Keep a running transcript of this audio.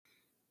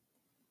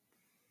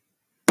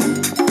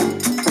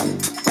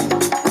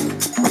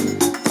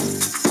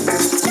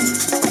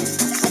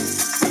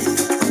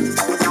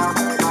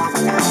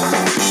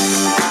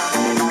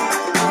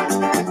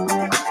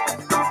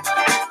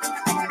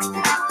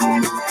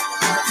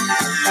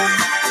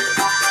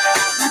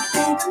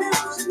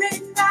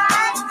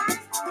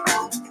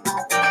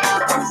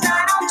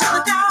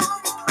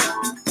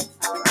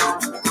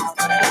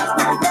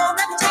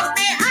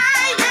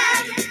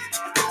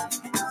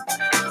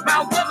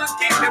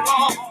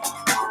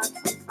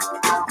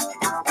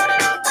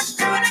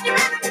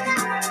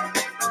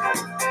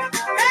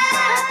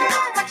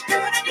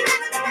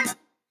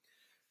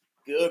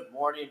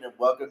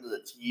welcome to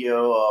the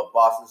TO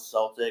Boston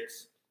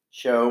Celtics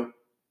show.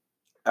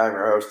 I'm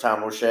your host,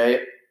 Tom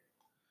O'Shea.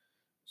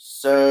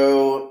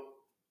 So,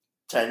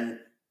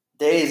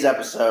 today's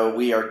episode,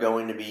 we are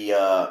going to be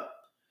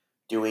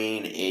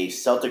doing a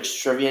Celtics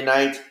trivia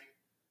night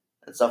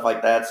and stuff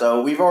like that.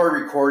 So, we've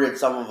already pre-recorded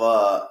some of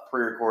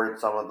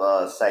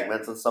the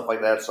segments and stuff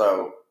like that.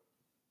 So,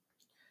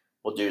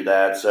 we'll do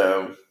that.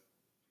 So,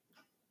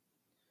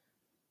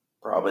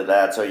 probably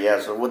that. So,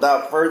 yeah. So,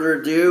 without further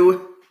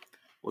ado,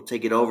 we'll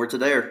take it over to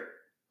there.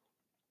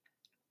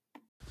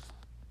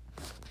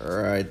 All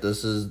right,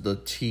 this is the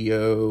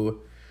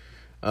TO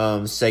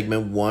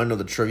segment 1 of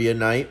the trivia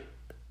night.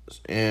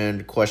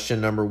 And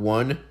question number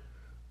 1,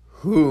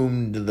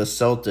 whom did the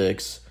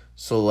Celtics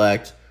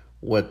select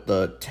with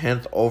the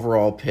 10th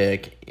overall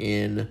pick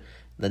in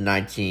the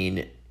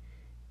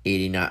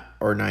 1989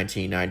 or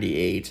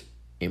 1998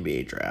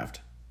 NBA draft?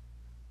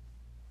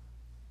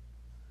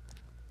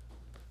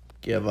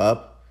 Give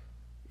up.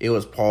 It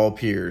was Paul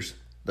Pierce,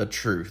 the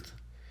truth.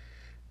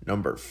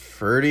 Number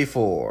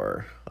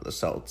 34 of the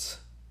Celtics.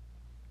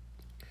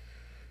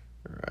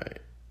 All right.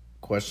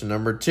 Question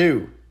number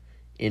 2.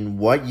 In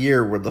what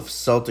year were the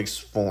Celtics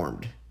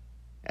formed,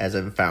 as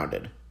in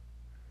founded?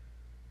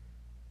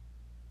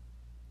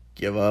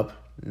 Give up.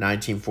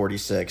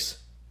 1946.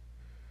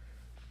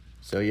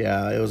 So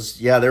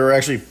they were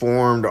actually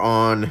formed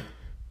on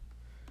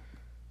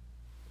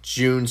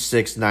June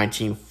 6,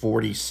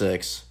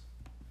 1946.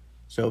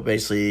 So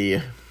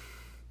basically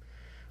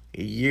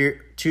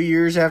 2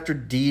 years after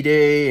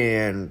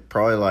D-Day and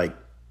probably like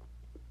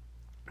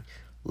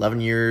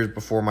 11 years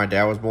before my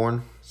dad was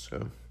born.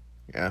 So,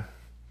 yeah.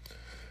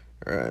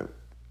 All right.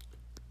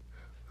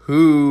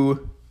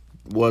 Who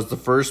was the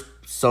first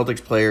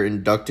Celtics player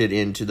inducted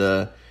into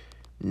the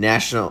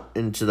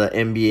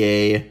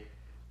NBA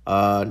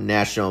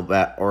National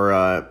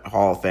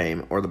Hall of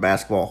Fame or the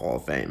Basketball Hall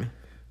of Fame?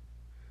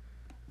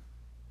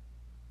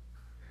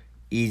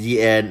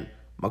 Easy Ed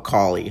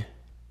Macaulay.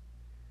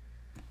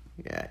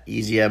 Yeah,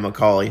 Easy Ed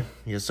Macaulay.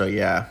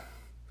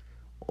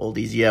 Old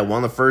Easy Ed,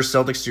 one of the first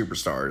Celtics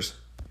superstars.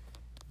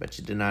 Bet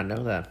you did not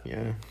know that,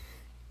 yeah.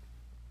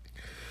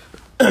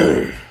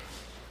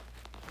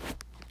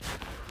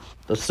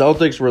 The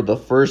Celtics were the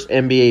first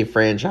NBA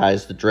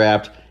franchise to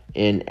draft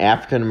an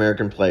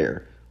African-American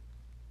player.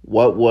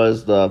 What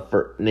was the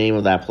name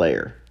of that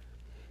player?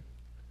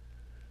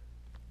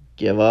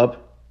 Give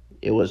up.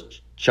 It was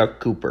Chuck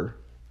Cooper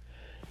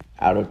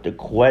out of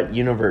DeQuette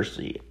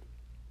University.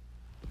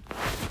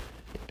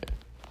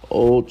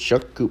 Old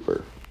Chuck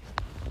Cooper.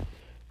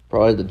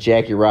 Probably the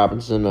Jackie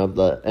Robinson of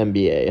the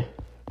NBA.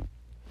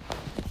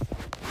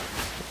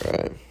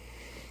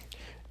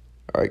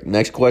 All right,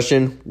 next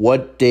question.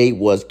 What date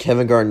was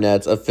Kevin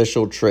Garnett's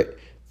officially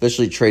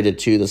traded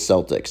to the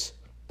Celtics?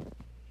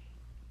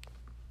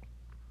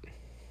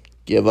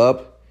 Give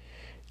up.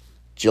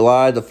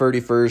 July the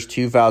 31st,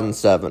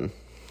 2007.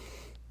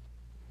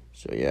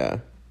 So, yeah.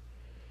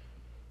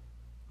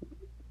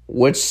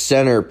 Which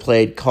center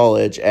played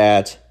college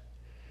at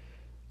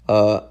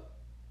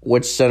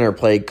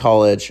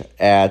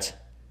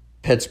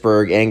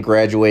Pittsburgh and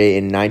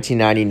graduated in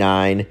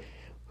 1999?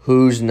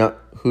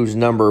 Whose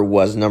number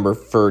was number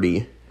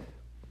 30?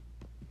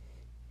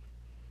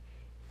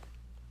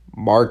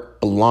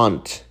 Mark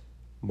Blunt.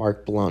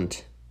 Mark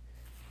Blunt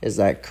is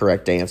that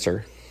correct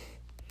answer.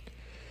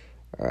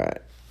 All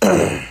right.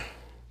 All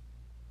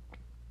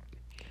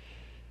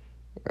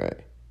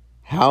right.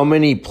 How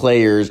many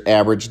players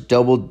average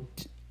double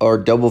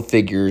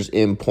figures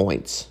in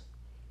points?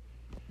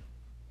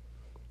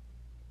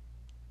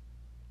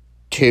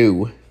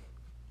 2.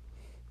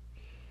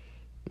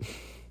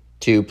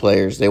 2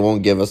 players. They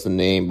won't give us the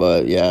name,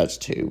 but yeah, it's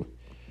 2.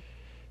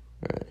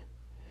 All right.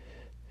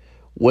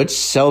 Which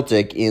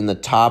Celtic in the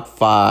top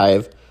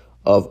 5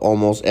 of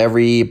almost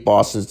every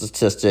Boston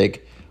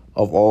statistic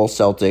of all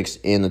Celtics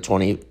in the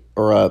 20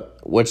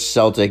 which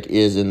Celtic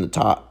is in the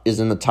top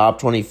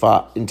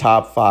 25 in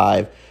top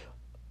 5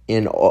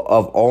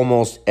 of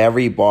almost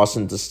every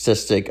Boston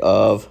statistic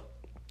of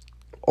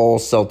all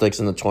Celtics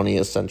in the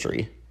 20th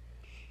century?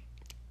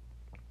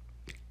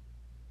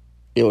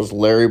 It was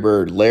Larry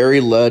Bird.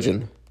 Larry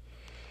Legend.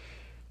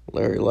 All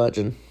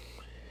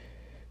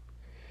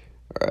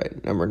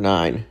right, number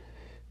 9.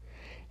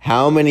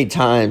 How many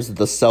times did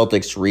the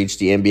Celtics reach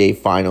the NBA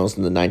Finals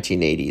in the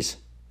 1980s?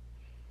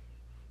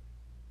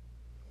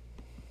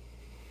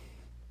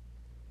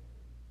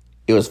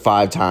 It was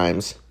 5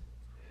 times.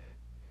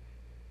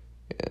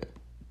 Yeah.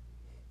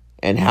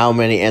 And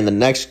the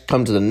next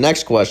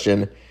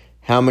question,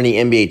 how many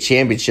NBA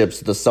championships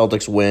did the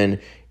Celtics win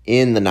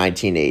in the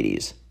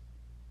 1980s?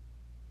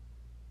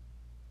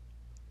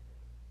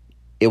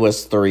 It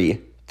was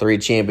 3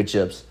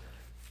 championships.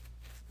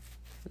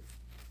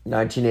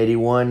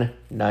 1981,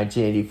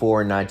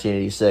 1984, and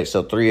 1986.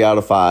 So 3 out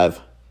of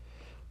 5.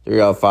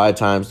 3 out of 5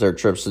 times their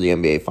trips to the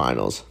NBA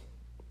Finals.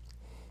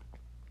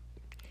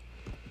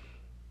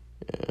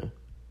 Yeah.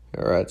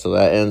 All right, so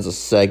that ends the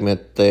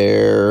segment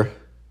there.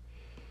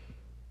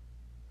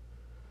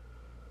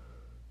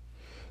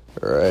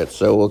 All right,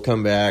 so we'll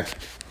come back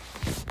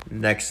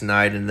next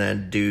night and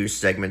then do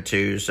segment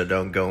 2, so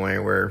don't go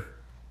anywhere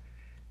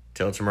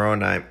till tomorrow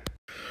night.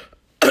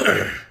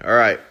 All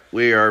right,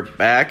 we are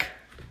back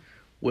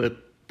with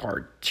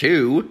part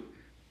 2.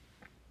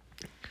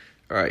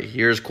 All right,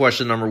 here's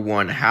question number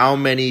 1. How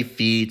many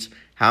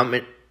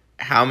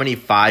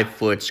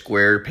 5-foot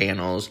square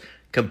panels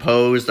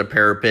compose the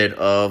parapet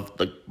of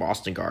the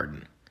Boston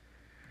Garden?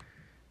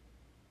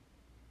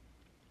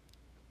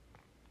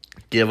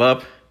 Give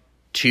up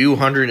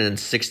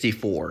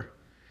 264.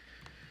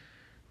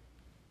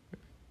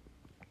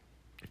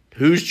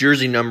 Whose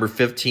jersey number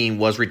 15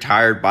 was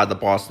retired by the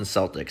Boston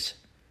Celtics?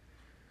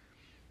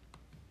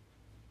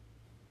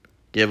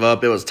 Give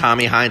up. It was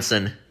Tommy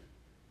Heinsohn.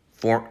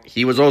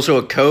 He was also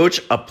a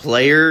coach, a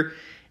player,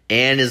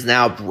 and is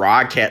now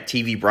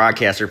TV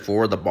broadcaster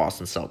for the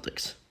Boston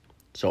Celtics.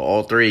 So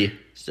all three.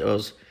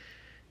 So,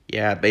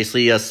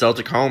 basically a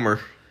Celtic homer.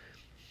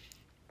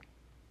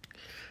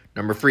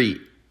 Number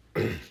 3.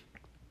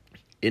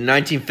 In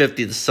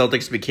 1950, the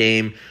Celtics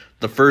became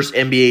the first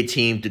NBA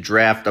team to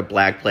draft a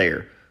black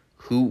player.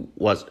 Who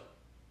was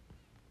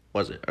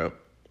it? Oh,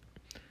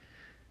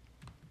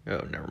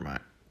 never mind.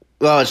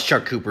 Well, it's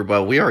Chuck Cooper,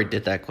 but we already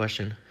did that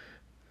question.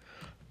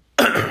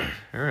 All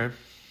right.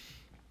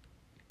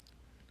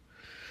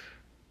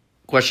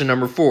 Question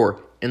number 4.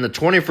 In the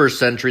 21st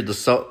century,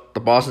 the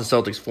Boston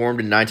Celtics formed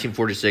in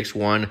 1946,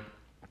 won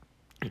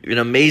an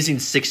amazing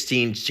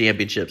 16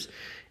 championships.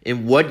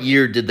 In what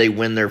year did they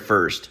win their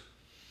first?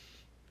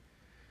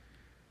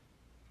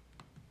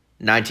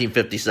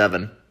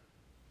 1957.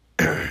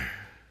 All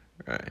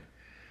right.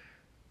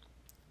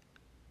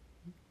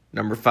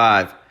 Number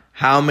 5.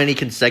 How many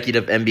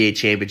consecutive NBA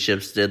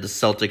championships did the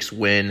Celtics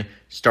win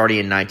starting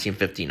in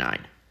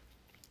 1959?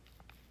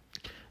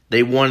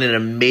 They won an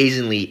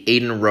amazingly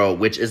 8 in a row,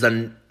 which is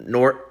a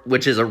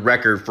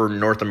record for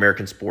North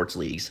American sports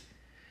leagues.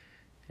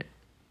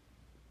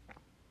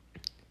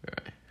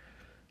 Right.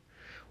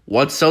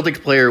 What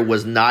Celtics player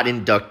was not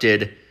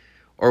included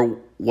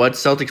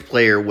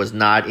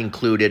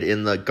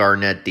in the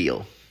Garnett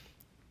deal?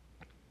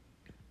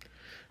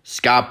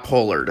 Scott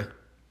Pollard.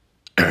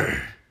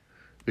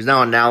 Who's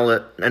now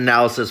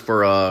analysis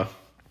for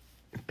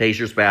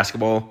Pacers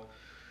basketball.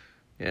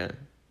 Yeah.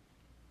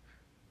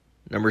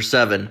 Number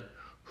 7.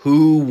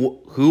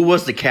 Who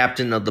was the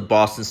captain of the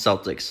Boston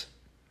Celtics?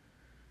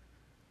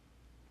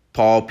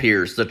 Paul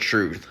Pierce, the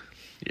truth.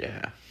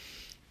 Yeah.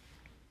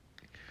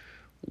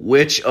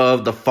 Which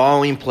of the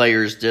following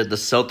players did the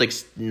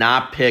Celtics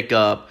not pick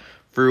up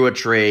through a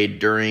trade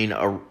during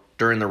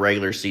the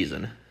regular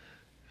season?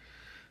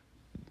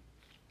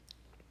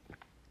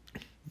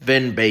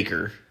 Vin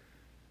Baker.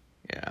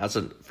 Yeah, that's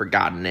a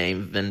forgotten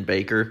name, Vin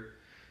Baker.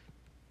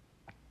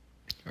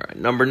 All right,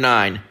 number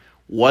 9.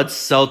 What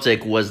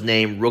Celtic was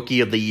named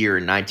Rookie of the Year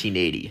in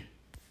 1980?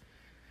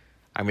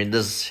 I mean,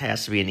 this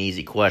has to be an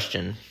easy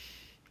question.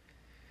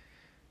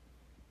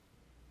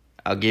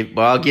 I'll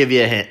give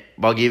you a hint.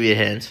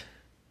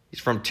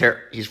 He's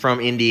from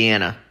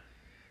Indiana.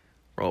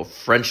 Oh,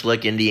 French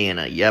Lick,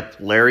 Indiana. Yep,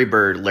 Larry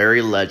Bird,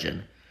 Larry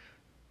Legend.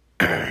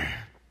 All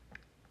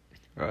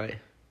right.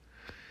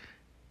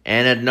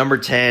 And at number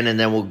 10, and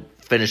then we'll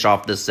finish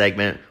off this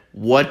segment.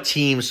 What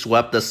team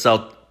swept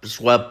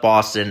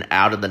Boston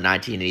out of the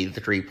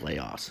 1983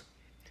 playoffs?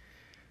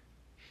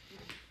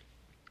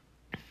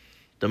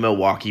 The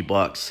Milwaukee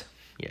Bucks.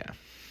 Yeah.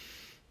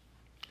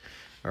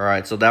 All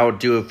right, so that will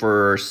do it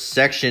for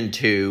section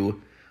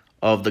 2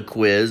 of the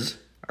quiz.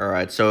 All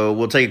right, so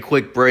we'll take a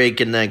quick break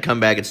and then come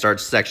back and start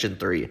section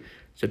 3.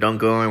 So don't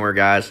go anywhere,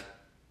 guys.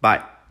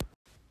 Bye.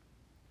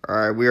 All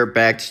right, we are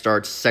back to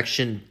start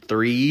section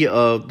 3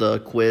 of the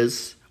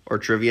quiz or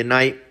trivia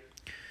night.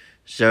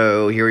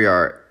 So here we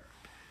are.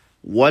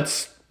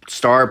 What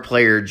star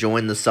player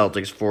joined the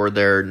Celtics for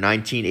their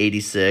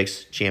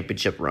 1986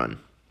 championship run?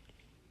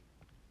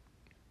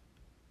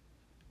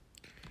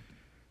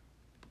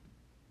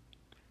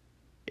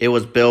 It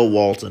was Bill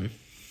Walton.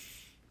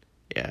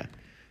 Yeah.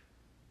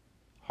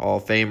 Hall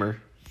of Famer.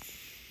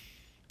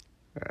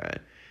 All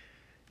right.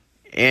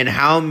 And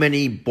how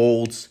many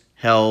bolts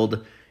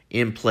held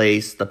in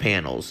place the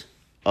panels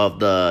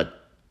of the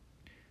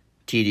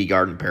TD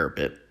Garden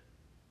parapet?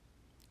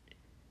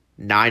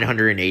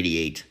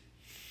 988.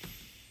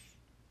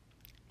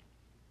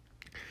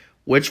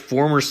 Which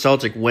former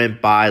Celtic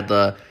went by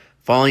the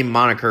following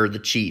moniker, the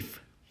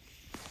Chief?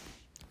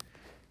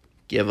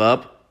 Give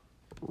up.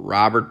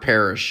 Robert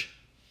Parrish.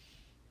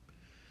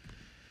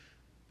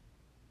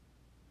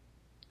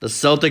 The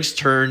Celtics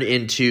turned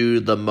into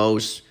the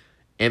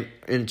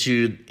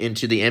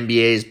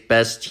NBA's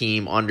best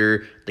team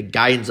under the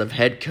guidance of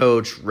head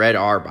coach Red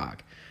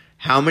Auerbach.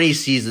 How many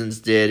seasons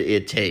did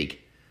it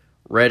take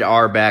Red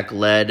Auerbach to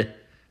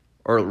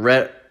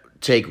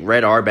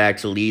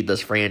lead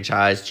this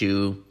franchise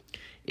to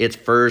its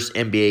first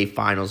NBA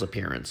Finals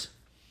appearance?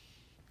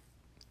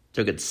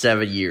 Took it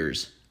 7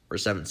 years or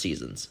 7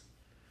 seasons.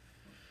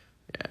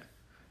 Yeah.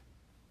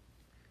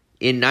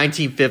 In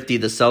 1950,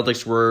 the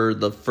Celtics were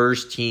the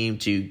first team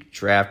to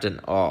draft an...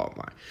 Oh,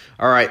 my.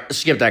 All right,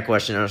 skip that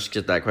question. I'll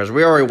skip that question.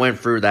 We already went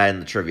through that in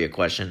the trivia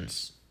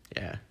questions.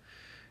 Yeah.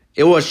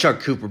 It was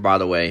Chuck Cooper, by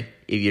the way,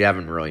 if you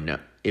haven't really known.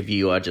 If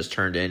you just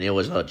turned in, it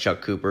was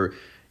Chuck Cooper.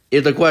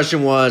 If the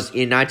question was,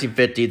 in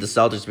 1950, the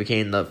Celtics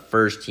became the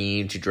first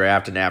team to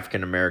draft an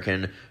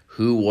African-American.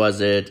 Who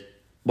was it?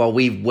 Well,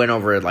 we went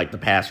over like the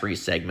past 3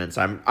 segments.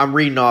 I'm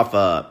reading off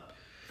a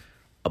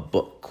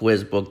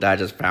quiz book that I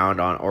just found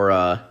on, or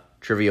a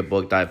trivia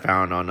book that I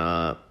found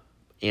on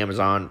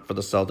Amazon for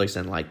the Celtics,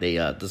 and like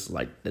this is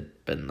like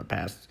been the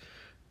past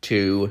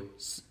 2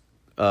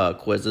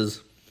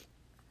 quizzes.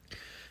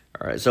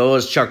 All right, so it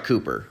was Chuck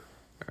Cooper.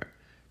 All right.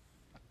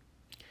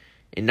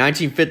 In the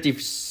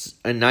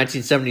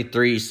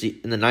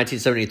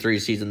 1973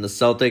 season, the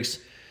Celtics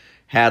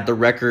had the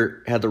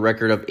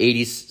record of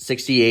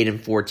 68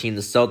 and 14.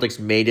 The Celtics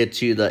made it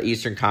to the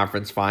Eastern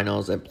Conference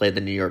Finals and played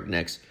the New York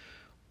Knicks.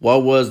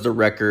 What was the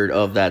record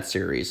of that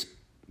series?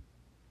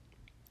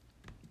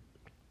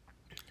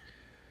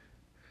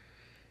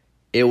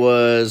 It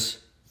was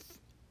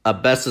a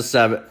best of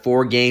 7,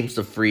 4 games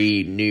to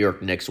 3. New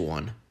York Knicks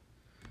won.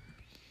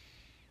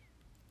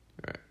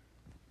 All right.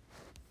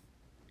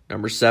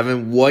 Number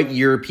 7, what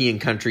European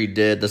country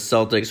did the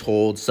Celtics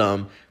hold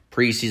some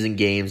preseason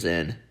games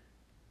in?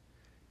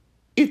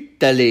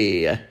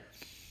 Italy. Yeah.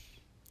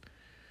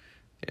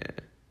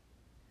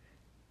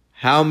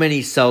 How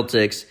many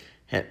Celtics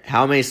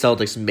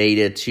made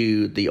it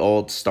to the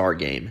All-Star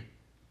game?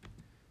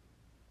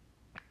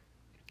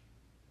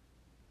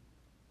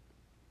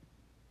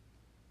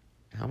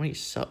 How many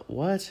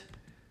Celtics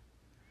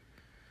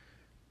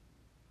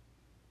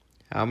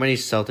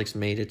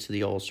made it to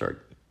the All-Star?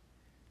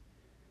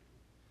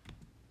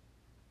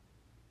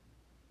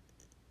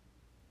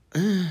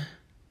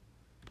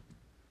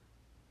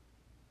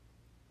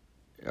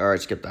 All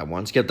right, skip that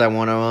one.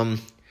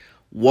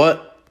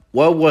 What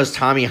was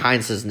Tommy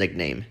Heinsohn's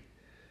nickname?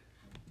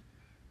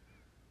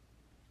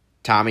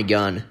 Tommy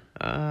Gun.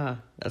 That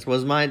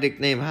was my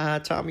nickname.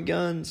 Tommy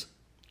Guns.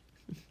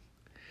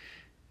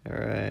 All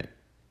right.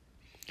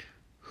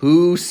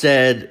 Who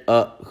said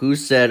of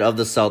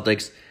the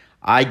Celtics,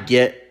 I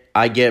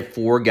get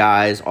 4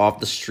 guys off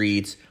the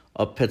streets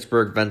of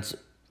Pittsburgh,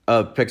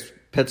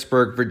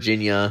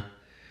 Virginia,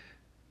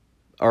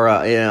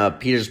 or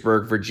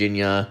Petersburg,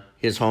 Virginia,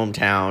 his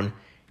hometown,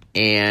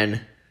 and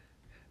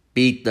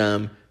beat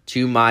them.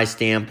 To my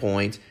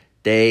standpoint,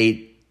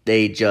 they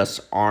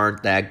just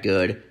aren't that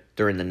good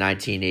during the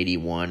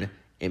 1981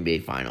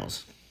 NBA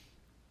Finals.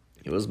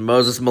 It was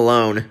Moses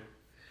Malone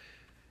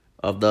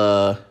of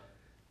the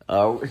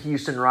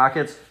Houston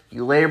Rockets.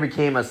 He later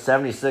became a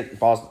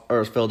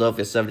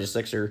Philadelphia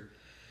 76er.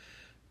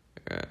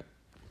 All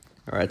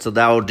right, so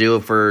that will do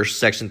it for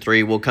Section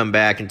 3. We'll come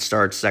back and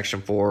start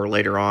Section 4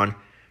 later on.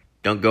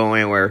 Don't go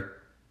anywhere.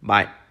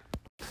 Bye.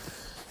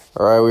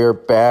 All right, we are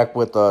back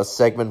with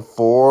Segment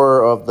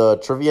 4 of the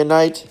Trivia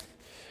Night.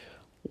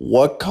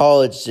 What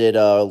college did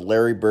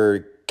Larry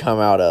Bird come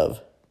out of?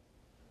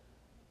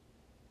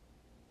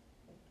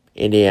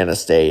 Indiana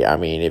State. I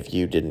mean, if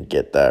you didn't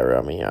get that,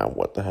 I mean,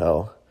 what the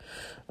hell?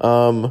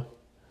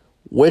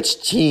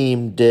 Which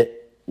team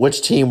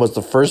was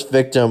the first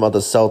victim of the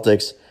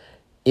Celtics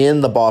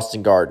in the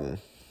Boston Garden?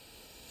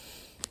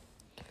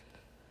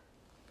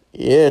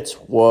 It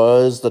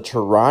was the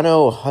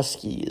Toronto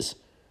Huskies.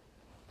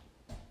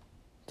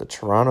 The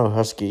Toronto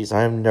Huskies.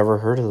 I've never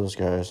heard of those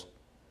guys.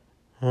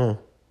 Huh.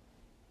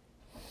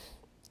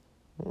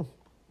 All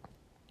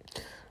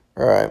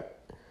right.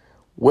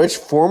 Which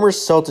former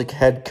Celtic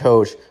head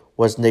coach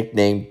was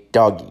nicknamed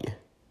Dougie?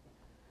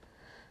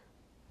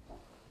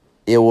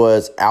 It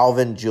was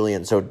Alvin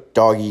Julian, so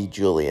Dougie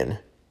Julian.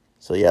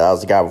 So yeah, that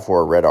was the guy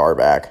before Red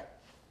Auerbach.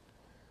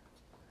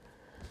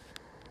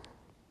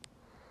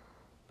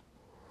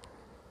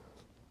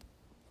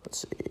 Let's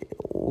see.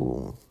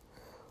 Ooh.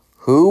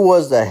 Who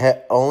was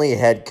the only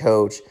head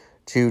coach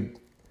to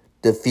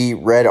defeat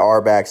Red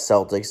Auerbach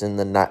Celtics in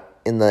the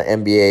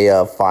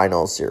NBA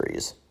Finals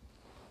series?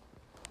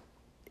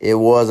 It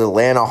was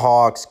Atlanta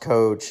Hawks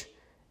coach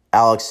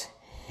Alex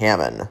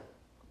Hammond.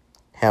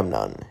 Yeah.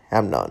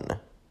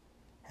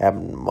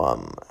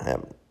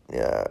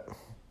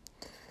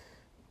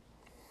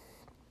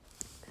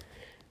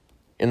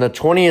 In the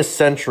 20th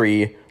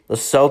century, the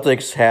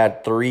Celtics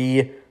had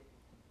three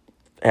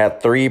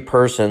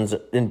persons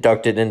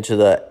inducted into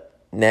the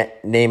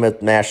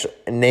Namath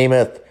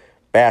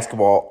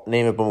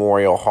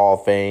Memorial Hall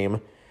of Fame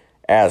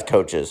as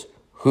coaches.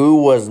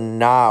 Who was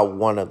not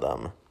one of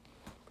them?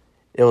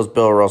 It was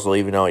Bill Russell,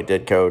 even though he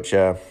did coach.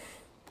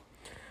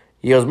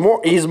 He's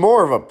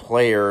more of a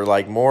player,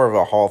 like more of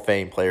a Hall of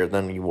Fame player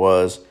than he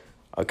was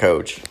a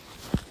coach.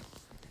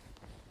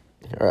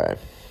 All right.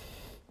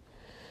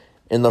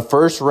 In the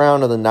first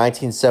round of the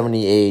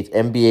 1978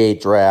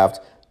 NBA draft,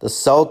 the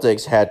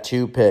Celtics had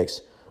 2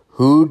 picks.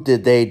 Who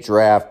did they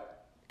draft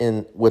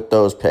in with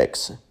those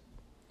picks?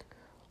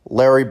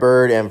 Larry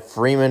Bird and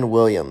Freeman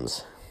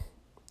Williams.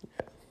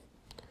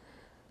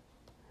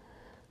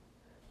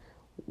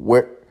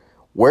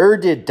 Where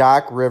did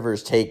Doc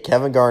Rivers take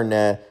Kevin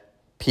Garnett,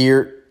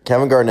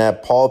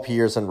 Paul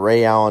Pierce, and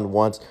Ray Allen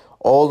once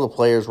all the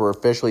players were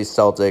officially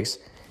Celtics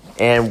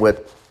and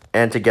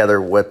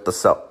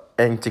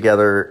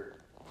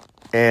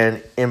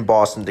in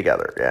Boston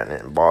together? Yeah,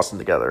 in Boston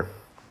together.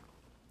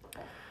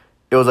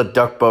 It was a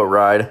duck boat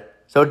ride.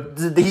 So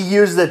he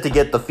used it to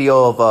get the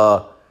feel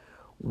of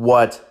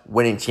what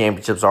winning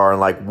championships are and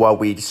like what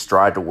we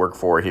strive to work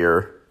for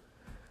here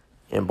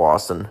in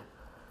Boston.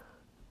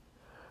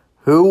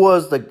 Who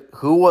was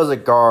a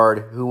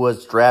guard who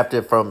was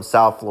drafted from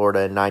South Florida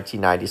in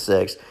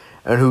 1996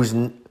 and whose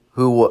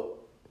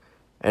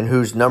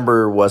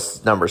number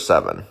was number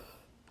 7?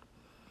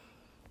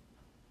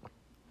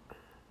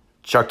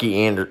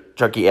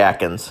 Chucky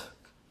Atkins.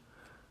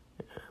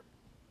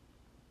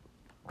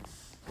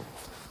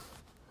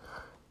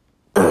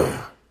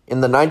 In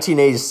the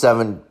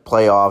 1987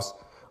 playoffs,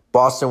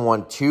 Boston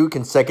won 2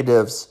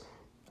 consecutive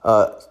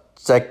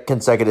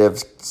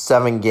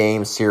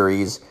 7-game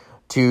series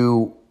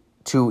to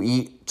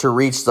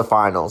reach the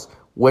finals.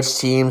 Which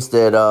teams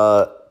did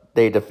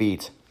they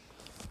defeat?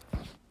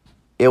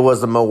 It was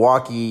the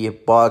Milwaukee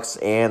Bucks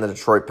and the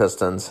Detroit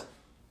Pistons.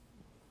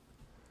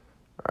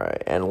 All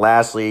right, and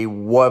lastly,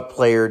 what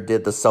player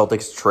did the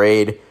Celtics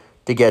trade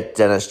to get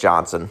Dennis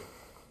Johnson?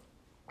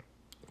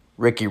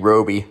 Ricky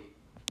Roby.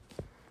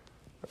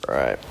 All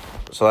right,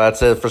 so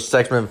that's it for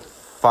segment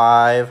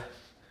 5,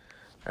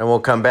 and we'll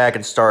come back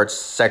and start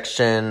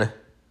section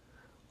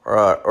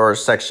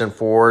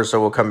 4.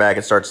 So we'll come back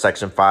and start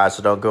section 5.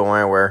 So don't go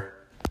anywhere.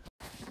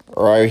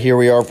 All right, here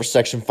we are for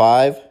section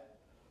 5.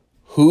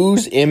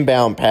 Whose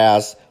inbound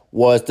pass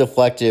was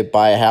deflected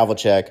by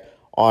Havlicek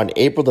on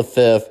April the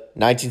 5th,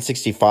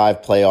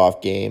 1965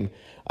 playoff game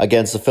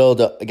against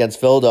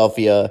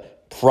Philadelphia,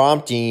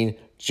 prompting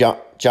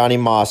Johnny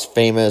Moss'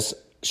 famous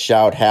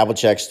shout,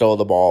 "Havlicek stole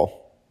the ball"?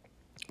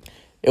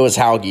 It was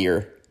Hal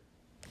Gear.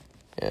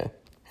 Yeah.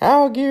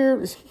 Hal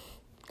Gear.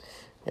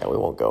 Yeah, we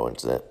won't go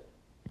into that.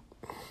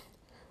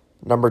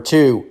 Number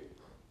 2.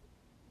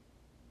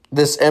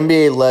 This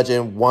NBA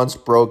legend once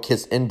broke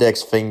his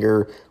index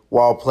finger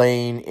while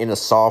playing in a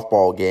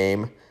softball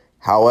game.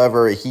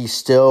 However, he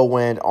still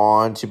went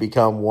on to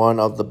become one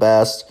of the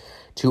best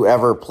to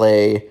ever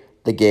play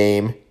the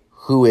game.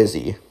 Who is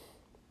he?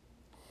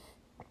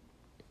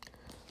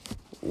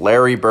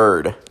 Larry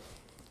Bird.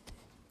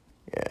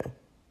 Yeah.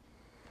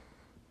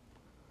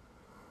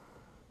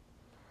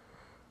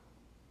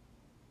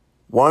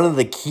 One of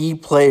the key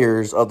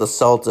players of the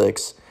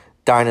Celtics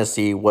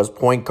dynasty was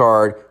point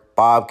guard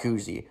Bob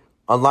Cousy.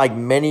 Unlike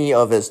many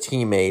of his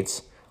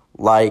teammates,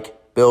 like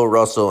Bill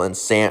Russell and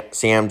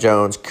Sam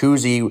Jones,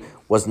 Cousy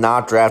was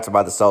not drafted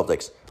by the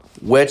Celtics.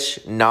 Which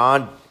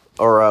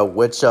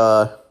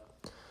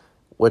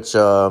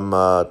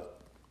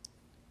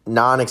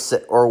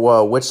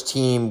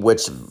team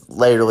which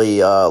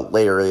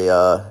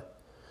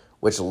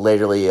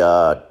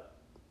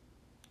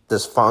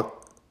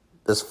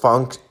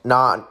defunct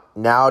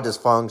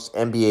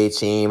NBA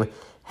team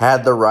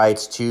had the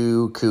rights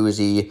to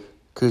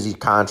Cousy's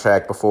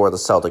contract before the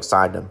Celtics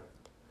signed him.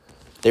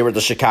 They were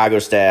the Chicago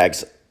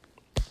Stags.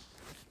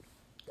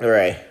 All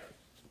right.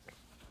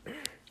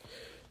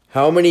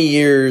 How many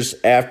years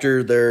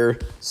after their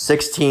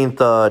 16th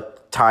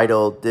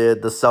title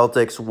did the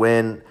Celtics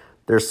win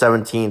their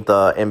 17th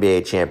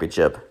NBA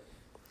championship?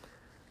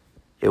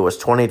 It was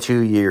 22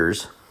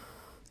 years,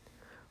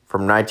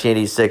 from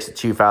 1986 to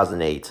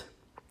 2008.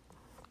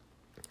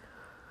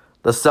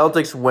 The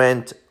Celtics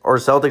went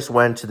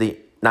to the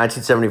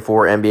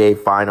 1974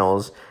 NBA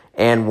Finals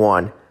and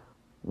won.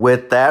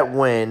 With that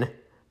win,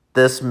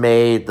 this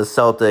made the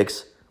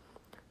Celtics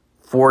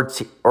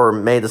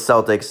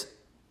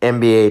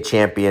NBA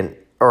champion,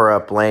 or a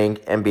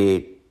blank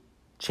NBA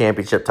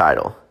championship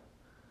title.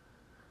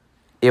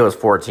 It was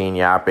 14.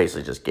 Yeah, I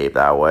basically just gave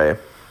that away.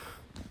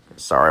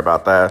 Sorry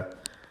about that.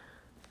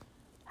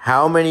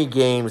 How many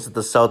games did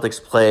the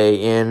Celtics play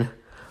in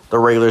the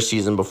regular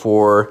season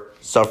before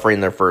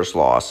suffering their first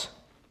loss?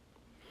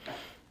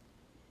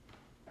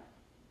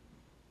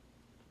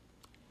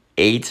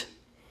 8.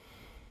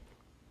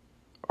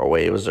 Oh,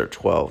 wait, it was their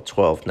 12.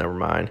 12, never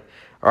mind.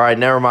 All right,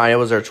 never mind. It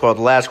was their 12.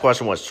 The last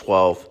question was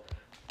 12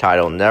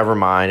 title. Never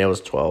mind. It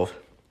was 12.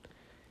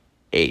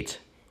 8.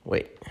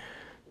 Wait.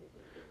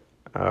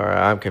 All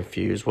right, I'm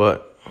confused.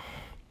 What?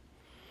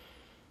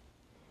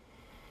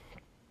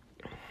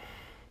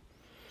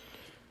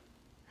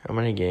 How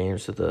many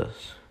games did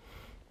this?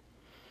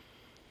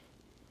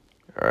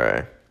 All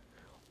right.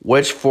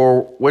 Which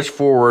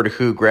forward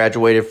who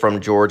graduated from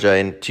Georgia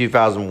in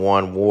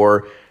 2001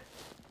 wore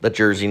the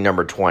jersey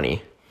number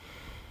 20?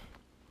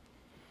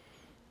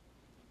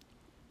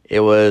 It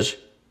was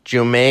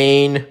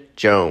Jermaine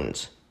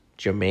Jones.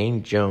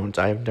 Jermaine Jones.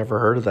 I've never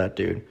heard of that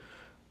dude.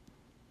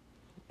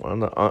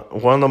 One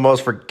of the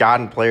most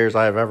forgotten players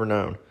I have ever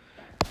known.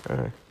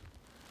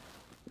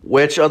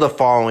 Which of the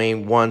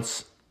following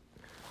Celtics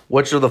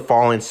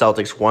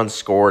once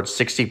scored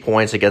 60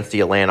 points against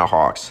the Atlanta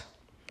Hawks?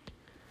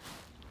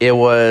 It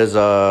was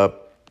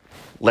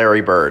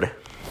Larry Bird.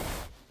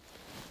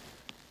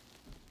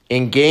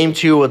 In Game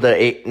 2 of the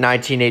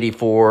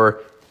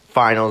 1984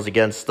 Finals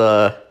against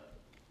the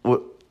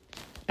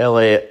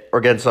LA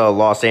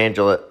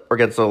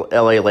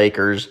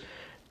Lakers,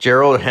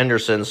 Gerald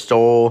Henderson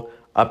stole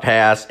a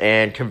pass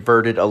and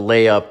converted a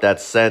layup that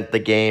sent the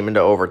game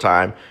into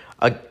overtime.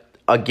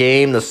 A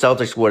game the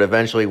Celtics would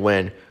eventually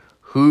win.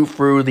 Who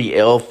threw the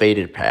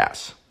ill-fated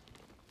pass?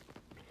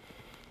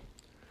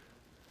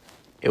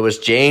 It was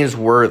James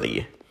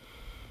Worthy.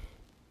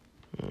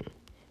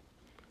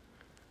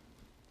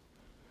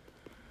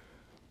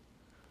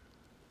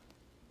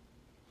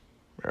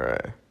 All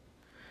right.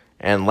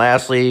 And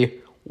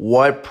lastly,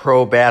 what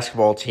pro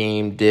baseball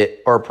team did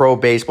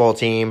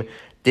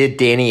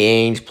Danny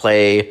Ainge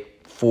play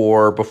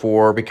for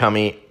before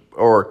coming to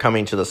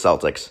the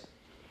Celtics?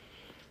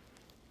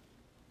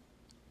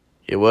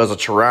 It was the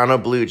Toronto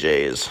Blue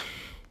Jays.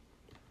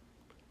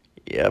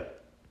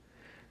 Yep.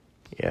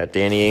 Yeah,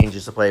 Danny Ainge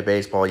used to play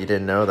baseball. You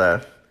didn't know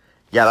that?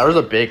 Yeah, that was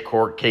a big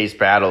court case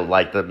battle,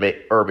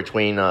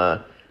 between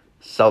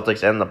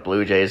Celtics and the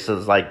Blue Jays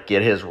to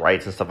get his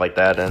rights and stuff like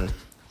that. And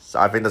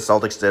I think the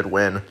Celtics did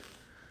win.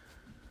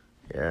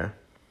 Yeah,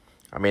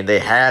 I mean they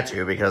had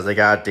to because they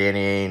got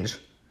Danny Ainge.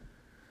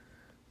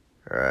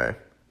 All right,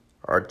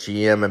 our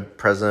GM and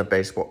president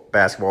of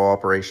basketball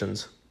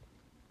operations.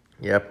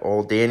 Yep,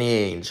 old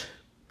Danny Ainge.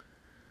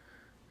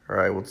 All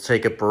right, we'll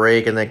take a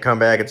break and then come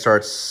back and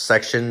start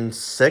section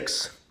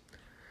 6.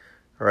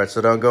 All right,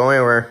 so don't go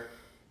anywhere.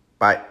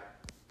 Bye.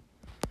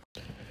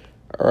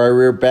 All right,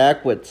 we're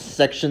back with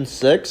section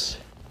 6.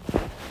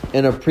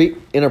 In a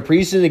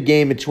preseason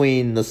game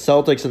between the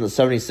Celtics and the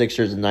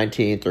 76ers in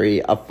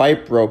 1983, a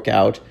fight broke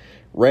out.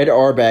 Red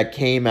Auerbach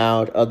came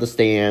out of the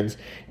stands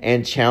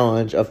and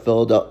challenged a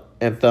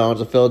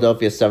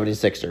Philadelphia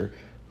 76er.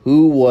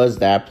 Who was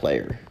that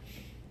player?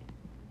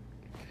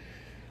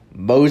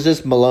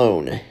 Moses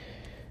Malone.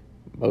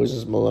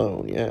 Moses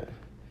Malone, yeah.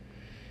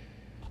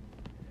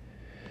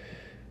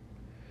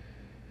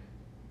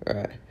 All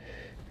right.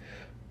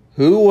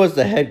 Who was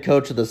the head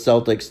coach of the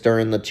Celtics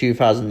during the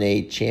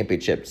 2008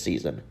 championship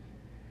season?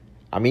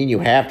 I mean, you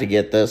have to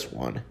get this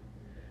one.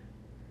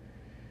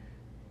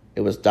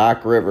 It was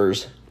Doc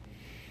Rivers.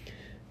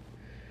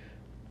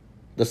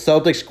 The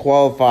Celtics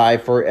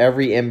qualified for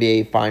every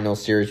NBA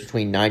Finals series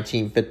between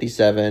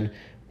 1957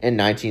 and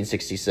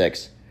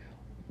 1966.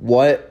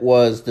 What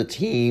was the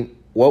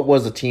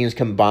team's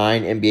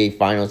combined NBA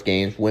Finals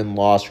games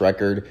win-loss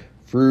record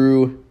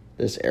through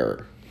this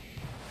era?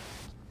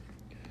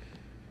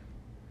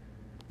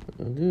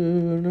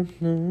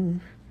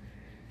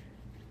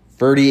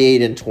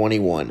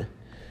 38-21.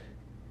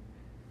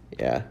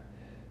 Yeah.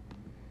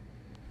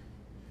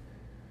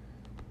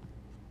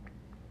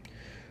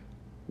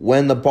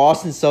 When the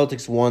Boston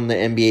Celtics won the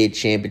NBA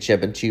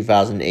championship in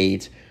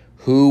 2008,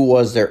 who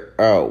was their...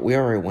 Oh, we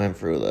already went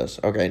through this.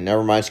 Okay,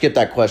 never mind. Skip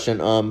that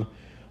question.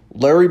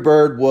 Larry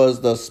Bird was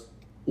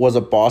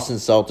a Boston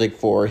Celtic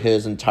for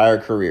his entire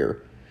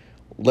career.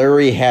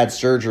 Larry had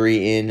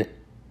surgery in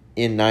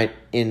the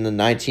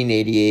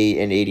 1988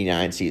 and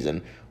 89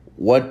 season.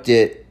 What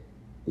did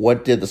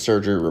the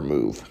surgery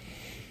remove?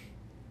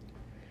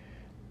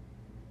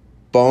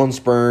 Bone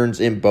spurs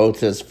in both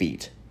his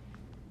feet.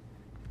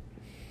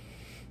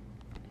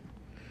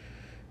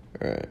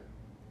 All right.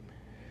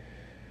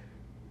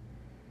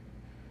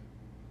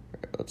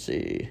 Let's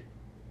see.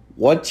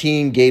 What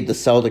team gave the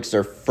Celtics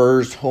their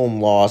first home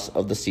loss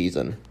of the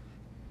season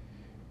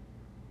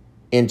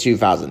in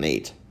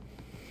 2008?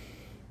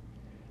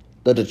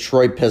 The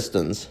Detroit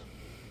Pistons.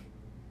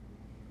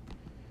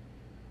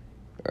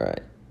 All right.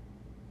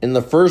 In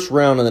the first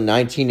round of the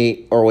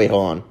 1980... Or wait,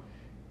 hold on.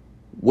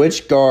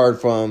 Which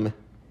guard from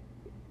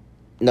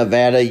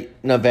University of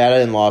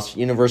Nevada in Las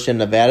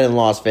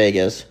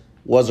Vegas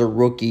was a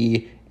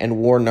rookie and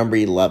wore number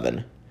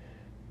 11?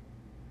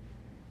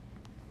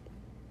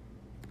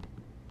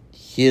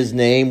 His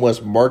name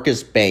was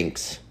Marcus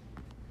Banks.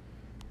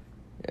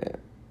 Yeah.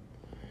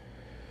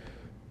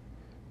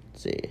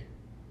 Let's see.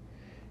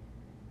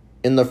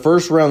 In the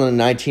first round of the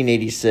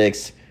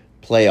 1986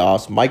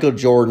 playoffs, Michael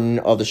Jordan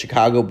of the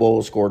Chicago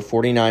Bulls scored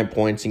 49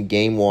 points in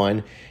Game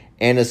 1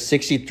 and a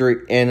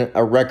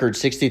record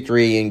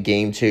 63 in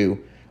Game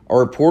 2. A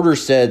reporter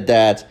said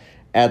that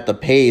at the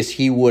pace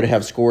he would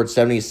have scored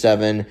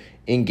 77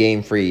 in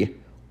Game 3.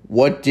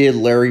 What did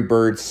Larry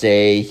Bird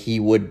say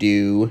he would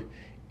do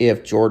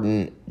if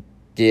Jordan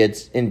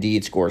did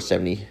indeed score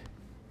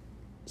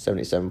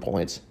 77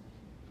 points?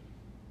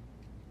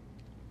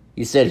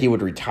 He said he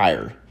would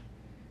retire.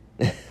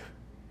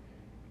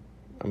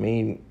 I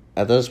mean,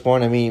 at this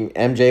point,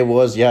 MJ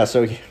was,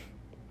 so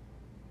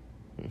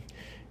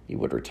he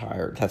would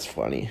retire. That's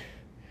funny.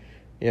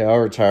 Yeah, I'll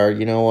retire.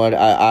 You know what?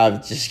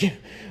 Yeah.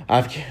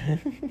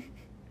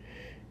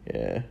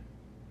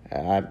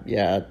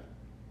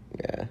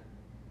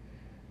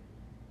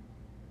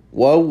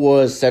 What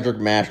was Cedric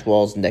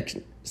Maxwell's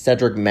nickname?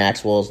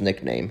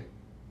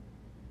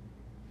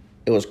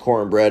 It was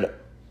Cornbread.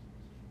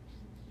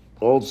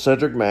 Old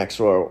Cedric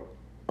Maxwell,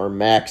 or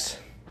Max.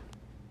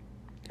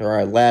 All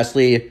right.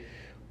 Lastly,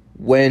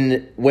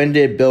 when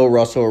did Bill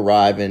Russell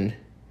arrive in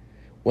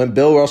When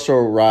Bill Russell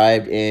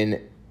arrived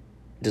in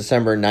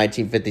December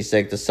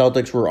 1956, the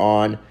Celtics were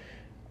on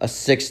a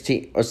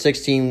 16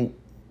 and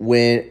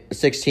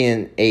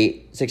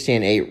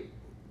 8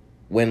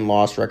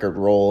 win-loss record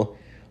roll.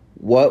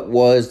 What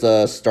was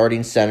the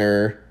starting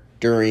center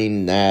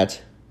during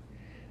that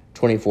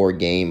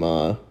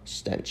 24-game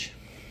stench?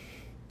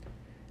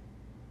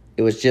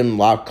 It was Jim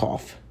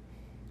Lostikoff.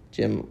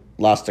 Jim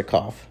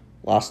Lostikoff.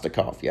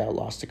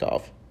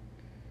 Lostikoff.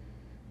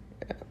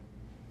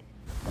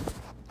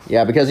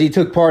 Yeah, because he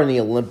took part in the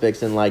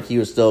Olympics and, he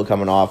was still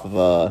coming off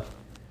of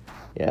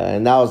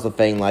and that was the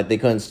thing. They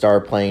couldn't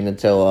start playing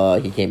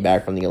until he came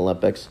back from the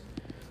Olympics.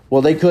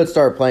 Well, they could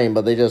start playing,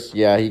 but he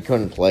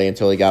couldn't play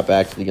until he got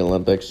back to the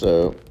Olympics,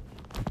 so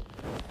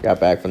got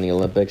back from the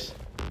Olympics.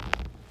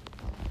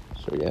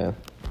 So, yeah.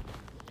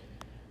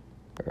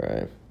 All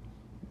right.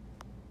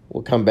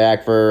 We'll come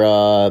back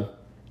for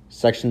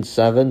Section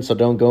 7, so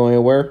don't go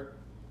anywhere.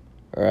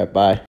 All right,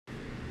 bye.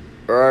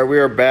 All right, we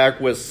are back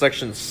with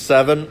Section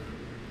 7.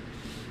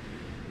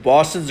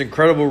 Boston's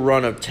incredible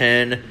run of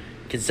 10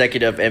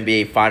 consecutive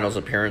NBA Finals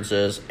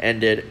appearances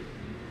ended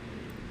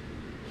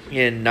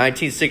in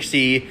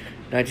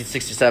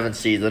 1960-1967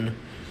 season,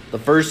 the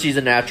first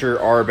season after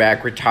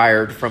Auerbach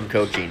retired from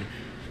coaching.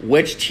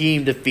 Which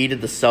team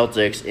defeated the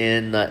Celtics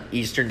in the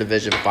Eastern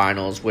Division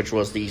Finals, which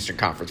was the Eastern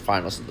Conference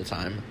Finals at the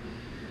time?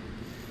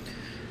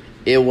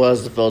 It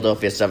was the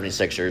Philadelphia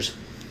 76ers.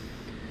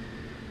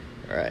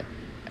 All right.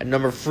 At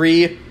number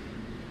 3,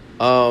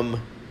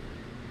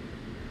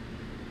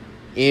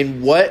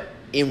 in what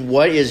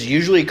is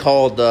usually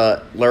called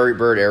the Larry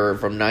Bird era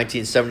from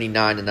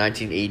 1979 to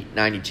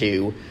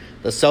 1992,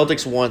 the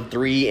Celtics won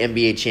 3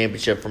 NBA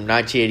championships from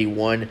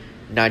 1981,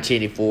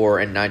 1984,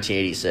 and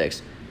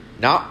 1986.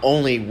 Not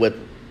only with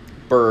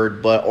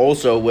Bird, but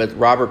also with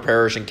Robert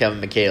Parrish and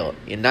Kevin McHale.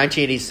 In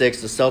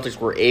 1986, the Celtics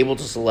were able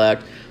to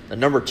select the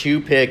number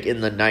 2 pick in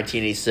the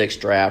 1986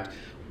 draft.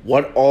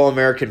 What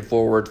All-American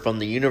forward from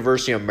the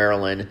University of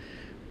Maryland,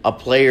 a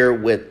player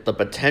with the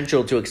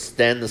potential to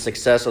extend the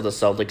success of the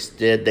Celtics,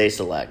 did they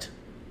select?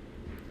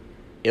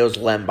 It was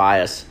Len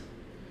Bias.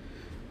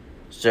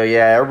 So,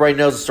 yeah, everybody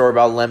knows the story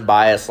about Len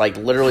Bias.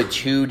 Literally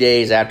 2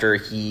 days after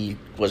he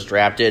was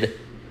drafted,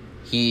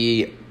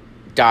 he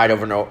died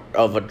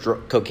of a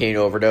cocaine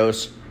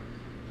overdose,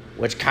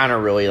 which kind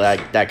of really,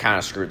 that kind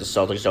of screwed the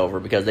Celtics over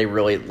because they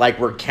really,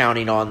 were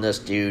counting on this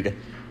dude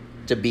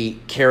to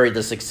carry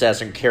the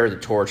success and carry the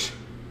torch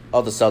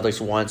of the Celtics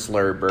once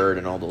Larry Bird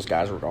and all those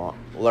guys were gone.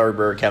 Larry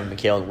Bird, Kevin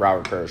McHale, and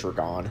Robert Parrish were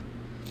gone.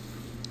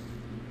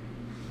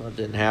 That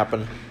didn't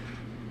happen.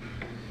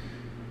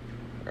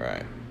 All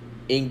right.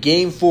 In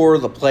Game 4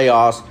 of the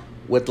playoffs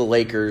with the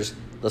Lakers,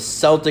 the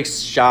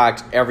Celtics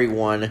shocked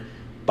everyone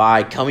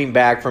by coming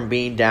back from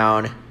being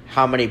down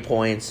how many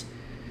points?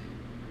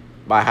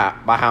 By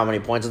how many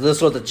points? This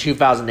was the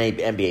 2008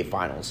 NBA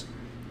Finals.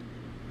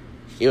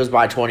 It was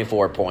by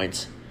 24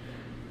 points.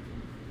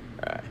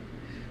 All right.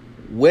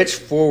 Which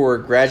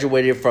forward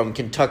graduated from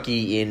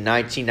Kentucky in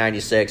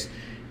 1996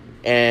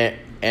 and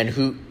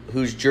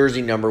whose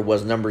jersey number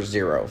was number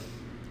 0?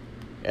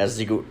 As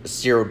a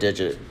single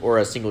digit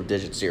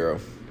 0.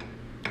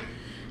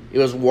 It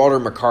was Walter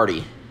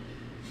McCarty.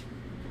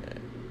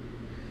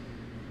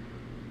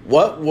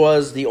 What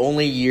was the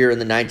only year in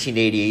the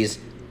 1980s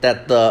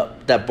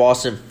that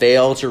Boston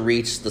failed to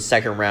reach the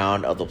second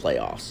round of the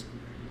playoffs?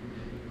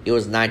 It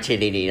was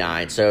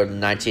 1989, so the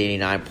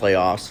 1989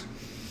 playoffs.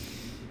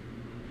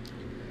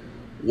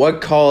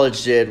 What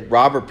college did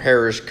Robert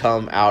Parrish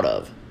come out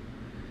of?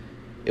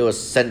 It was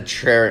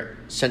Centenary.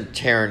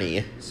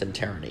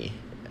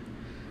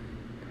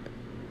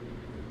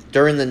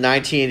 During the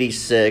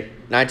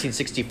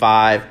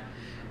 1965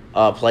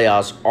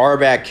 playoffs,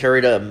 Auerbach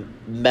carried a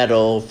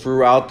medal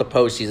throughout the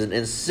postseason,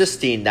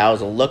 insisting that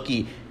was a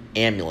lucky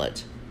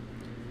amulet.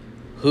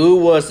 Who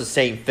was the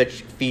saint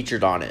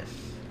featured on it?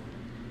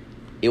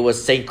 It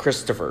was St.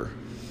 Christopher.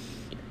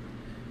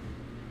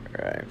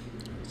 All right.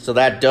 So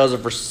that does it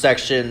for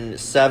Section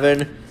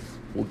 7.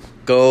 We'll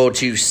go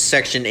to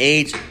Section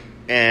 8,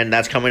 and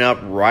that's coming up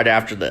right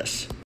after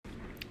this.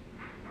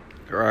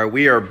 All right,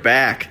 we are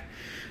back.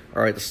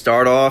 All right, to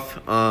start off,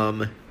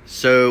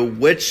 so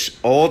which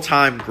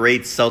all-time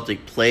great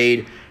Celtic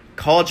played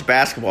college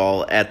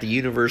basketball at the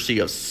University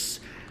of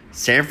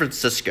San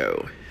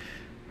Francisco?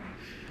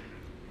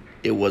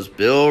 It was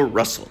Bill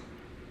Russell.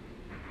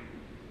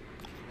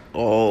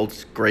 Oh,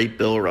 great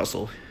Bill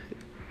Russell.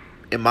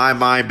 In my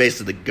mind,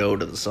 basically the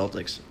GOAT of the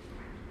Celtics.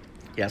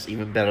 Yes,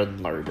 even better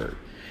than Larry Bird.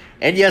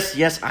 And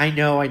yes, I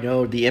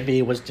know, the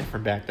NBA was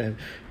different back then.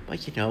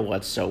 But you know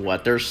what, so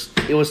what?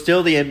 It was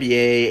still the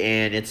NBA,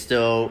 and it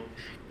still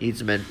needs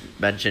to be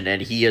mentioned,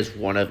 and he is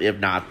one of, if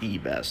not the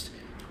best.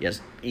 Yes,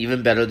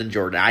 even better than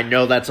Jordan. I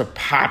know that's a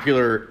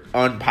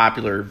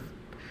unpopular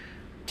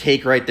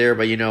take right there,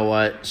 but you know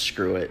what?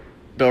 Screw it.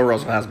 Bill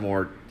Russell has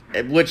more,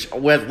 which,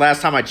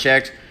 last time I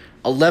checked,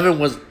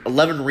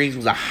 11 rings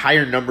was a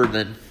higher number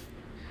than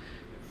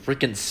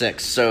freaking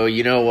 6. So,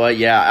 you know what?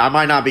 Yeah, I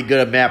might not be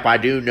good at math, but I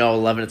do know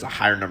 11 is a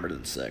higher number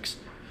than 6.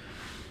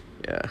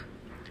 Yeah.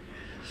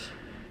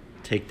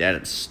 Take that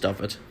and stuff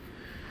it.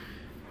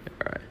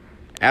 All right.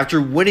 After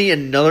winning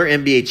another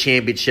NBA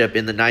championship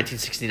in the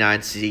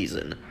 1969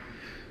 season,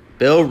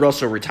 Bill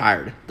Russell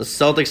retired. The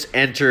Celtics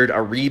entered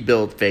a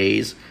rebuild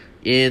phase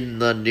in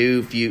the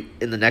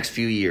next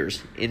few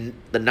years. In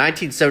the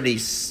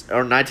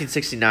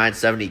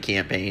 1969-70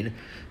 campaign,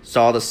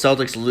 saw the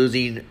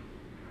Celtics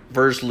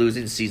first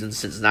losing season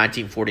since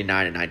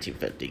 1949 and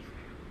 1950.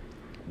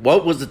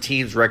 What was the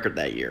team's record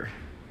that year?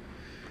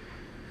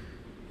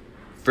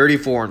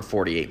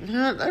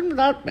 34-48.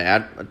 Not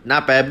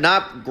bad.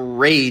 Not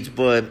great,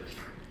 but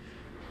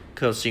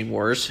could have seen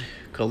worse.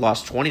 Could have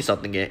lost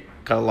 20-something games.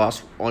 Could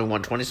have only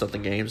won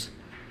 20-something games.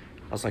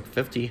 I was like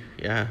 50.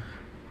 Yeah.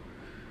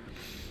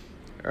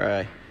 All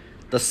right.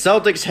 The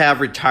Celtics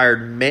have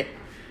retired many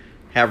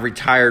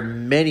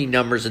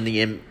numbers of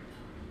NBA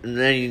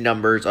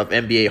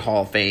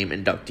Hall of Fame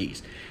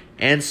inductees,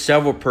 and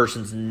several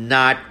persons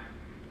not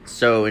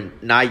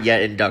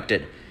yet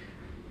inducted,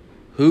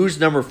 whose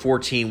number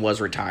 14 was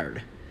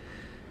retired.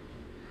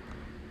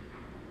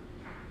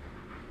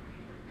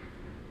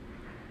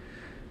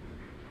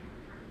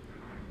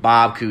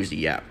 Bob Cousy,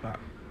 yeah.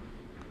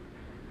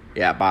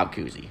 Bob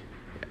Cousy.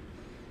 Yeah.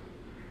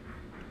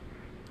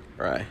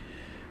 Right.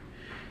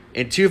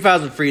 In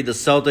 2003, the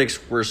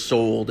Celtics were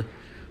sold.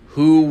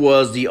 Who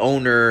was the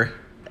owner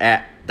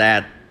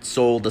that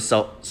sold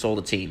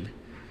the team?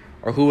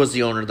 Or who was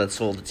the owner that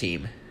sold the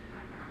team?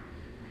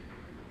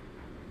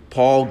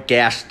 Paul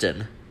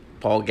Gaston.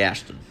 All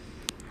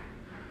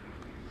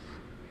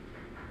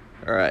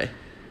right.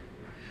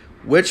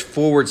 Which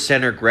forward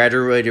center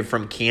graduated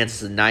from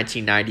Kansas in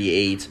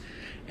 1998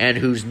 and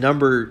whose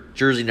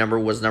jersey number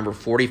was number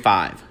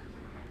 45?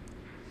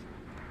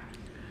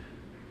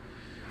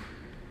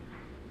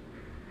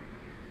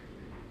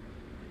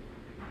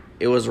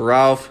 It was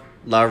Ralph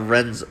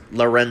Lorenza.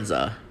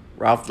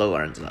 All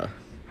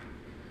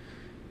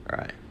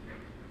right.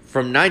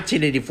 From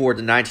 1984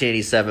 to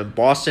 1987,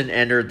 Boston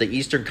entered the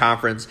Eastern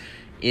Conference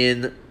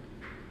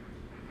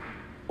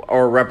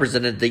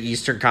represented the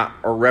Eastern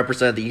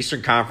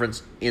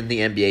Conference in the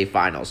NBA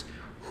Finals.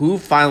 Who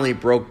finally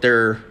broke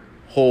their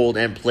hold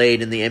and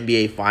played in the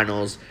NBA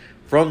Finals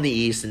from the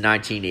East in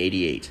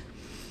 1988?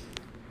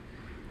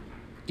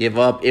 Give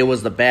up. It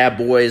was the bad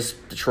boys,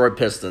 Detroit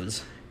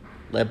Pistons,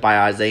 led by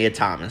Isaiah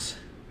Thomas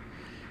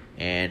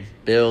and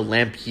Bill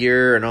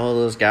Laimbeer and all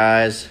those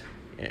guys.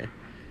 Yeah.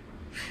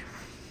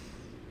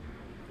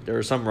 There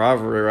was some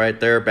rivalry right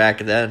there back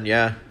then,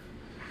 yeah.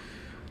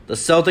 The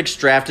Celtics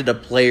drafted a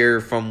player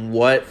from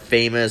what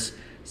famous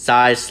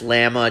Psi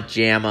Slama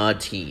Jama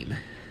team?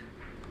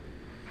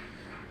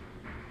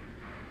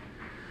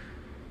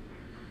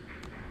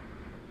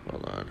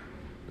 Hold on.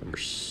 Number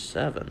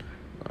 7.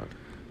 Hold on.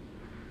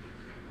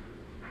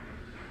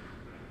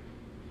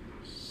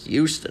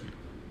 Houston.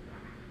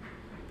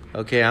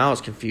 Okay, I was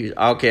confused.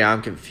 Okay,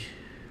 I'm confused.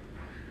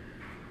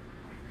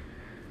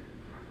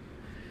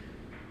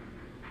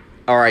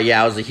 All right,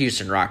 yeah, it was the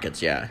Houston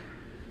Rockets, yeah.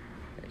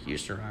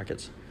 Houston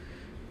Rockets.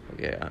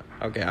 Okay,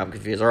 I'm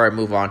confused. All right,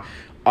 move on.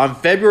 On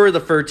February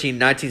the 13th,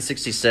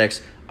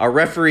 1966, a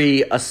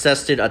referee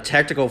assisted a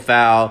technical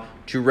foul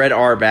to Red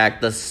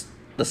Auerbach the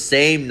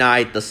same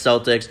night the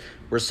Celtics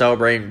were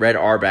celebrating Red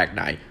Auerbach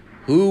night.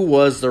 Who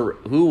was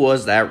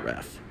that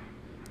ref?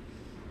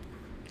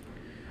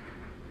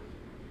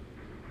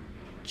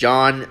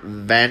 John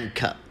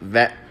Vanka.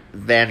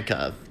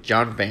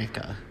 John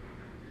Vanka.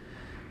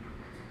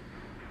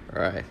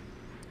 All right.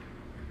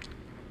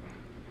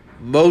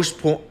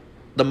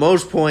 The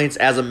most points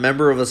as a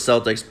member of the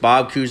Celtics,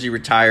 Bob Cousy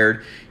retired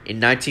in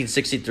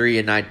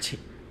 1963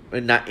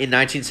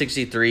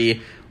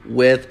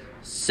 with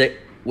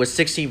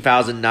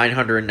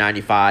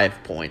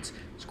 16,995 points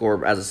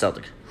scored as a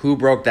Celtic. Who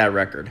broke that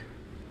record?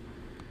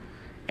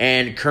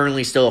 And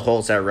currently still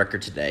holds that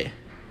record today.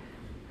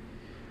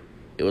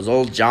 It was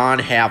old John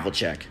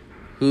Havlicek,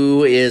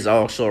 who is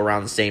also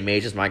around the same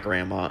age as my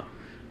grandma,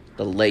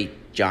 the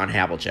late John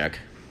Havlicek,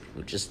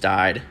 who just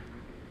died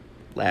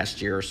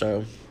last year or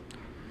so.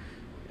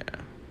 Yeah.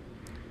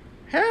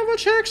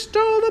 Havlicek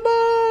stole the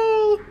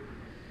ball!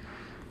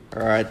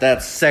 All right,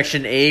 that's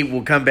Section 8.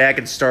 We'll come back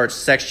and start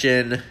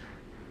Section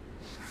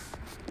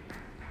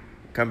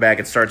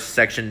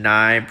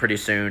 9 pretty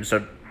soon,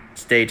 so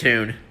stay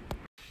tuned.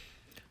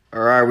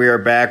 All right, we are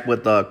back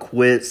with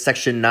quiz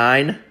Section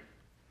 9.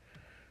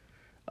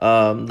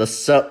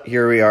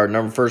 Here we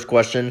are. First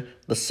question.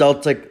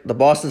 The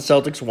Boston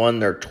Celtics won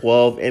their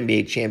 12th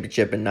NBA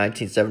championship in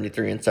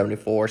 1973 and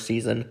 74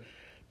 season,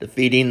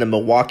 defeating the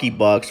Milwaukee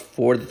Bucks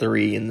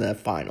 4-3 in the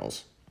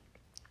finals.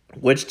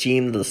 Which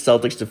team did the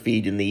Celtics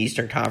defeat in the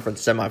Eastern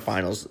Conference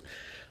semifinals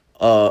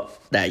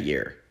that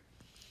year?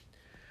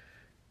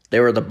 They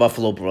were the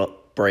Buffalo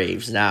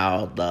Braves,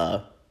 now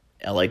the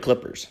LA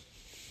Clippers.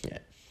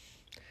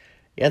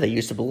 Yeah, they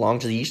used to belong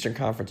to the Eastern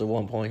Conference at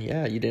one point.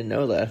 Yeah, you didn't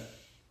know that.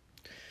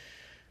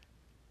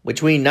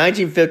 Between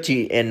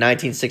 1950 and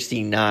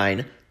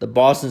 1969, the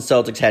Boston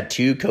Celtics had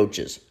 2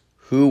 coaches.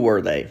 Who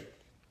were they?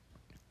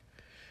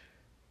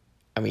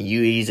 I mean,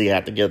 you easily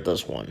have to get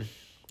this one.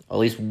 At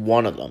least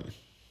one of them.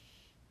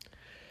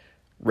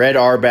 Red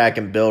Auerbach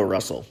and Bill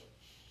Russell.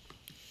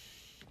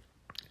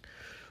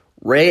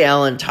 Ray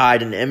Allen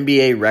tied an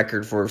NBA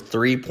record for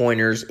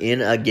three-pointers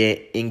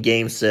in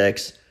Game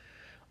 6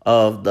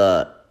 of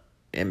the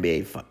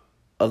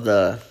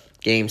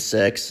Game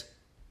 6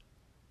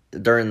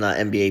 during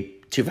the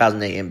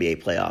 2008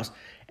 NBA playoffs.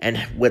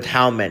 And with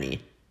how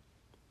many?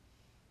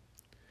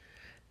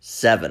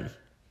 7.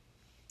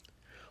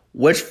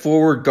 Which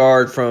forward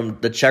guard from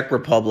the Czech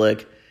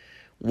Republic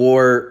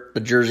wore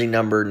the jersey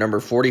number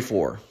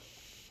 44?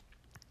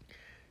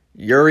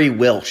 Yuri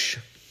Wilsh.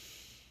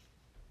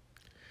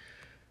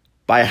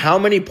 By how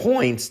many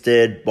points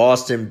did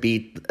Boston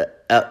beat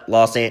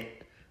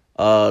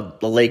the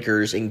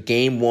Lakers in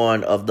Game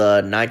 1 of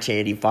the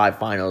 1985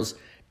 Finals,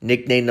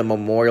 nicknamed the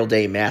Memorial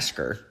Day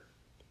Massacre?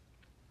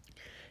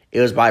 It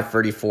was by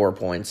 34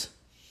 points.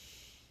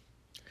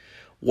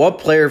 What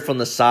player from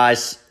the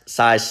Size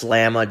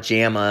Slamma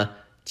Jamma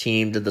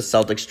team did the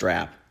Celtics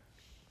draft?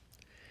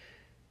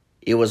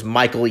 It was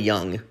Michael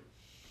Young.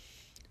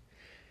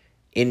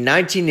 In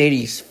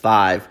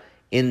 1985,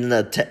 in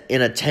a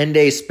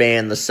 10-day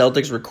span, the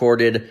Celtics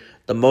recorded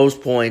the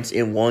most points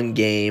in one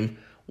game.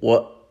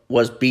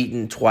 Was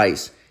beaten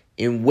twice.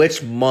 In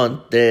which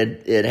month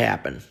did it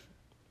happen?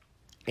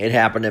 It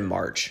happened in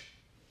March.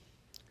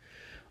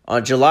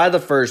 On July the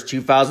 1st,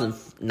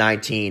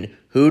 2019,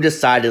 who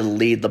decided to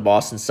lead the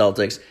Boston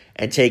Celtics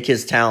and take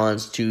his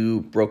talents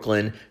to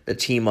Brooklyn to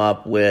team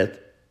up with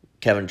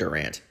Kevin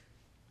Durant?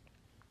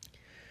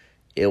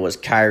 It was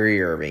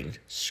Kyrie Irving.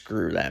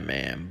 Screw that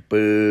man.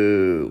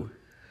 Boo.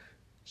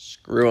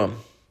 Screw him.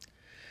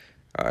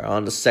 All right,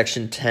 on to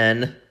Section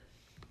 10.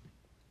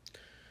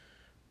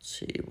 Let's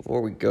see,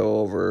 before we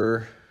go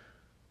over...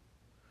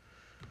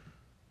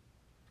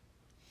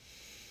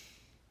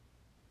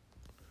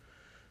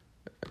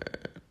 All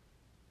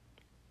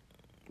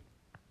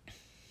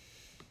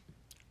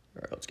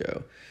right, let's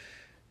go.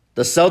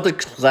 The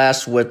Celtics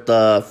clashed with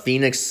the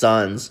Phoenix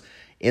Suns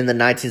in the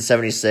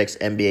 1976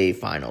 NBA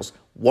Finals.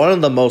 One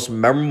of the most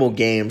memorable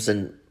games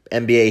in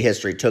NBA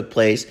history took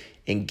place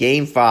in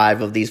Game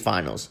 5 of these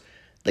finals.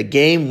 The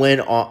game went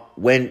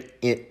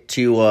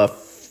to a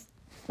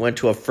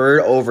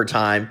third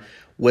overtime,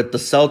 with the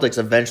Celtics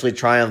eventually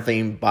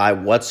triumphing by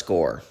what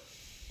score?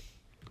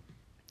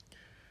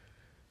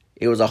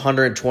 It was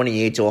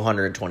 128 to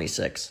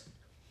 126.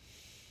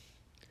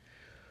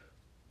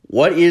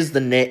 What is the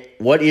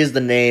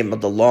name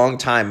of the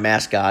longtime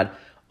mascot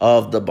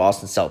of the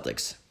Boston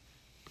Celtics?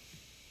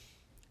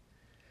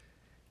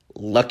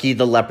 Lucky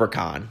the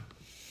Leprechaun.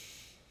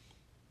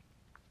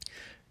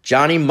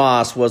 Johnny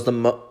Moss was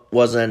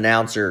an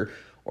announcer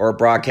or a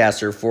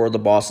broadcaster for the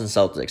Boston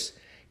Celtics.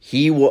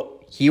 He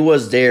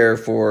was there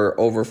for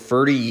over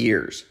 30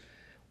 years.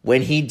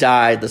 When he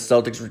died, the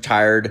Celtics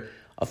retired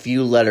a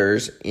few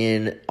letters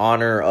in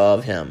honor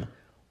of him.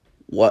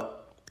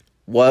 What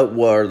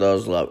were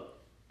those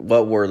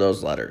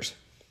letters?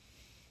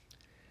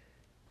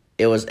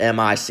 It was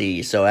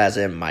MIC, so as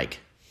in Mike.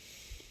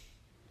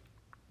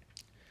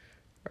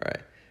 All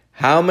right.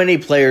 How many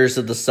players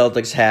did the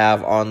Celtics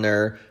have on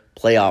their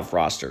playoff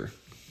roster?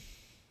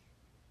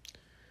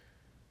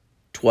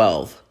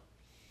 12.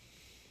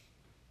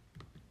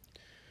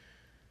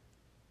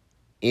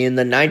 In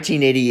the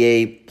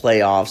 1988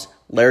 playoffs,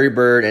 Larry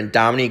Bird and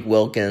Dominique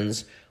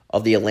Wilkins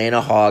of the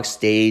Atlanta Hawks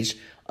staged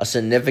a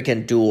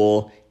significant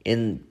duel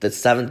in the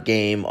 7th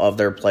game of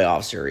their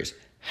playoff series.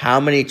 How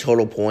many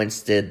total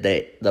points did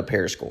the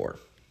pair score?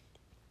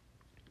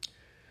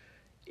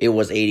 It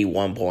was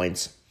 81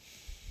 points.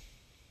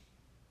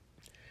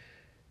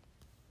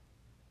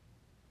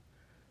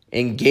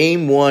 In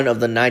Game 1 of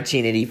the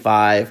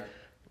 1985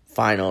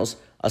 Finals,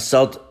 a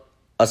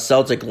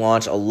Celtic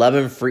launched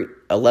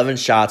 11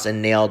 shots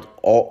and nailed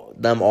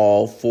them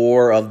all.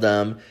 4 of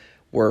them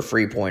were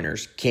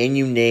free-pointers. Can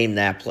you name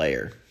that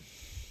player?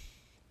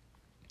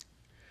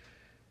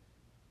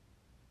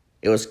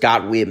 It was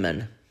Scott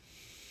Weidman.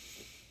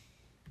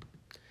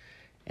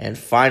 And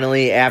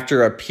finally,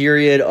 after a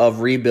period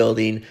of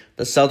rebuilding,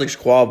 the Celtics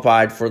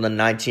qualified for the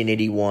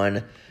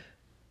 1981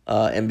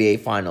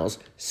 NBA Finals,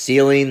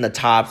 sealing the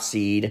top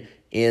seed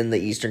in the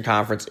Eastern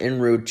Conference en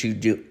route to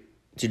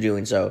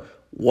doing so.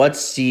 What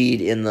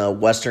seed in the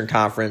Western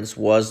Conference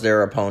was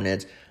their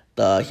opponent,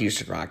 the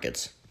Houston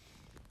Rockets?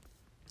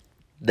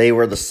 They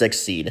were the 6th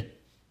seed.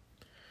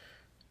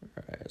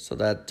 All right, so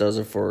that does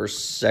it for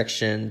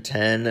Section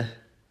 10.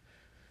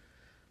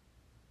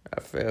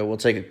 We'll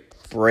take a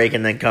break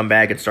and then come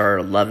back and start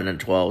at 11 and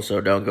 12.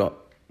 So don't go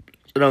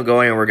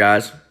anywhere,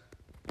 guys.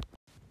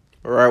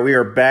 All right, we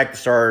are back to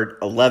start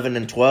 11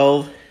 and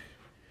 12.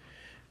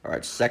 All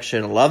right,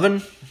 Section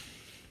 11.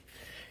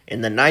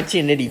 In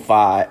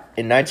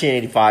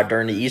 1985,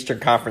 during the Eastern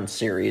Conference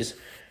Series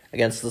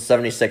against the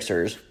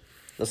 76ers,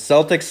 the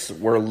Celtics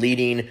were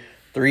leading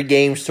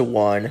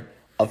 3-1.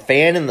 A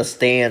fan in the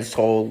stands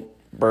told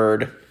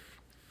Bird,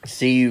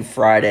 "See you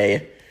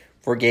Friday"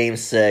 for Game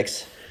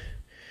 6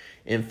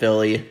 in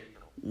Philly.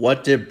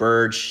 What did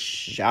Bird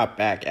shot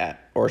back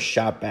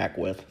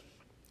with?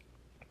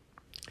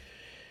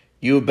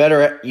 You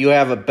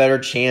have a better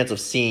chance of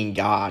seeing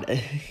God.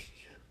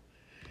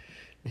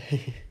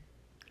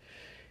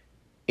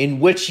 In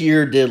which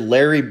year did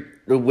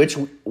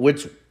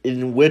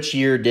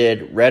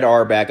Red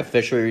Auerbach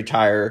officially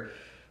retire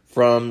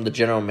from the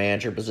general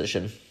manager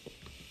position?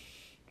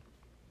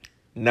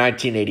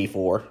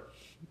 1984.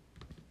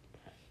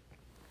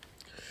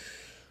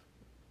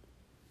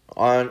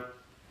 On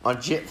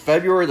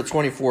February the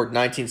 24th,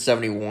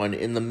 1971,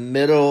 in the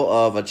middle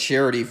of a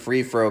charity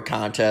free-throw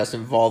contest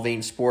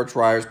involving sports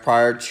writers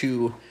prior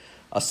to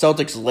a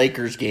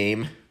Celtics-Lakers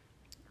game,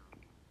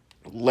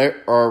 Red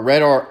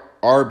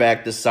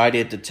Auerbach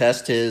decided to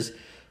test his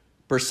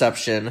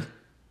perception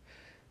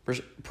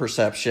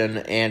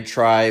and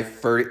tried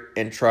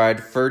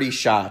 30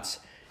 shots.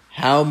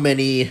 How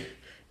many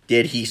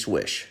did he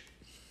swish?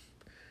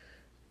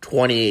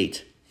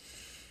 28.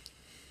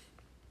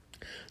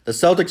 The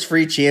Celtics'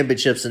 three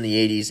championships in the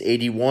 80s,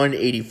 81,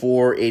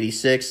 84,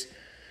 86,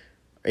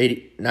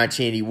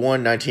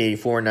 1981,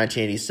 1984, and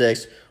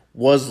 1986,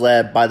 was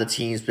led by the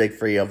team's big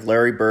three of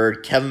Larry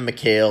Bird, Kevin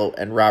McHale,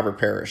 and Robert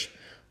Parrish.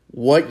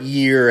 What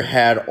year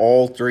had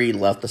all three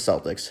left the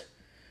Celtics?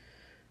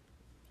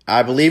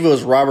 I believe it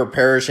was Robert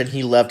Parrish, and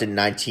he left in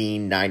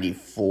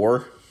 1994.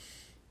 All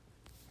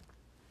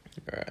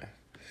right.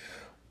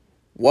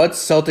 What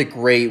Celtic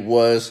great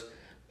was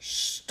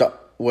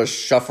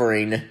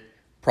shuffling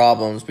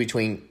problems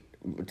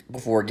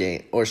before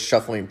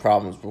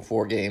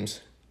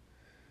games?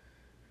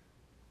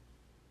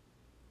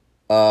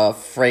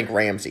 Frank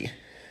Ramsey.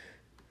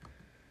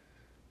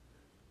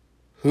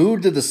 Who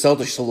did the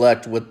Celtics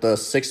select with the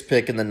 6th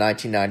pick in the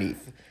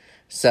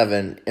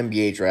 1997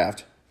 NBA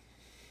draft?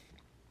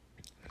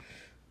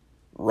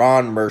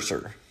 Ron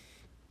Mercer.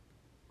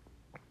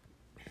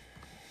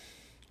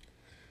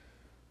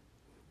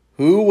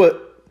 Who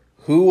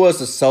was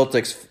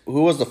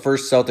the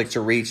first Celtic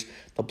to reach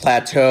the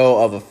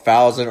plateau of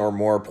 1,000 or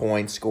more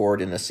points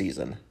scored in a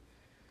season?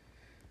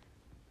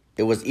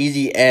 It was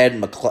Easy Ed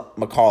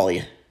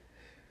Macaulay.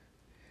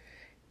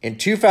 In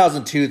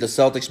 2002, the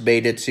Celtics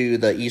made it to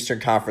the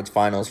Eastern Conference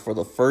Finals for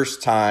the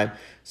first time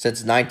since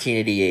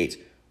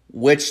 1988.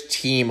 Which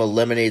team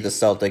eliminated the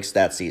Celtics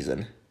that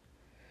season?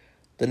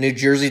 The New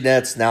Jersey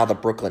Nets, now the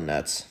Brooklyn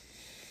Nets.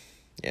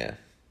 Yeah.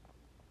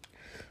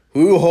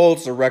 Who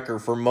holds the record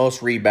for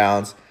most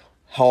rebounds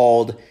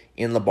hauled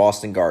in the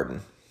Boston Garden?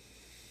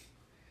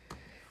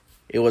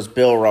 It was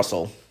Bill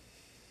Russell.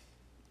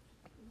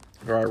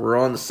 All right, we're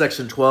on to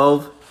Section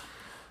 12.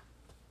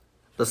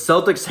 The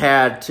Celtics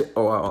had to...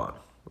 Oh, hold on.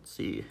 Let's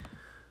see.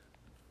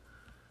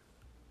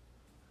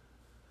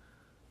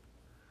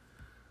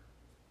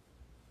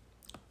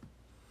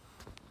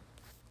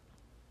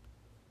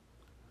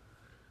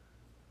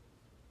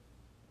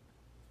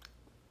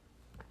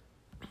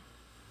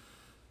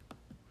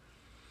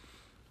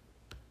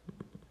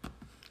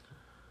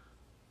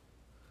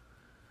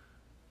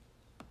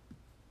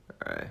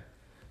 All right.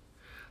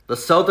 The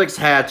Celtics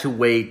had to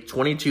wait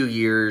 22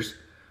 years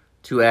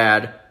to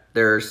add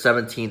their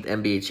 17th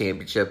NBA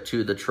championship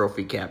to the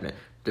trophy cabinet,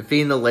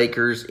 defeating the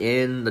Lakers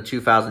in the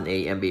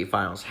 2008 NBA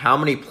Finals. How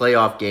many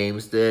playoff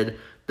games did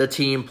the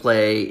team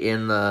play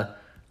in the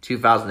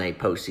 2008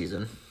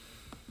 postseason?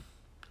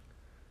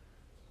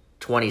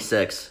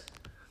 26.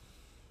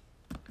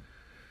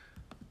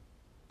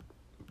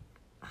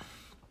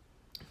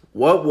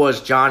 What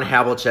was John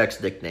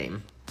Havlicek's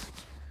nickname?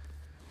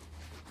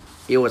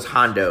 It was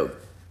Hondo.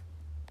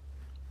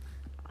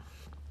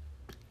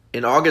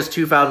 In August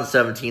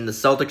 2017, the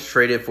Celtics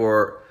traded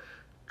for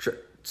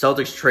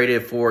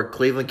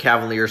Cleveland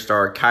Cavaliers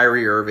star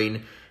Kyrie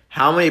Irving.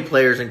 How many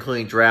players,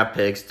 including draft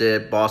picks,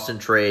 did Boston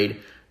trade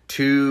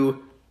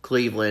to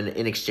Cleveland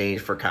in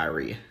exchange for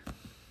Kyrie?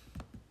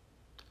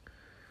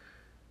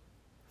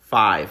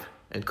 5,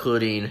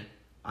 including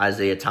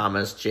Isaiah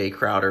Thomas, Jay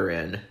Crowder,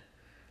 and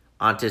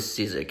Antis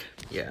Cizic.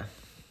 Yeah.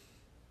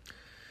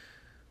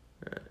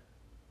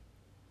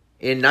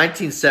 In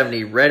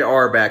 1970, Red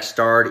Auerbach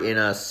starred in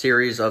a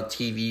series of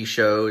TV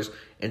shows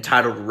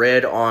entitled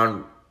Red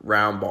on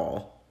Round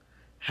Ball.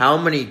 How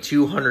many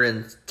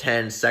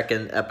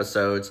 210-second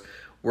episodes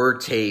were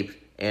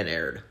taped and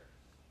aired?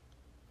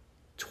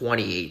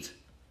 28.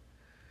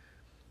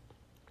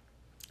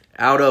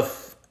 Out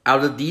of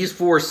these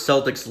four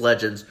Celtics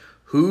legends,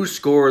 who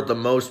scored the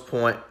most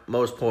career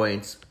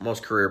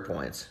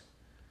points?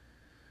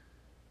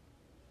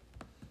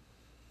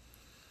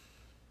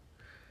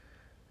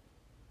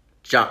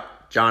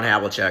 John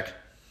Havlicek.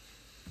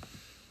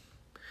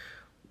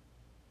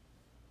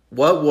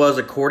 What was,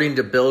 according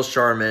to Bill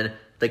Sharman,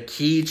 the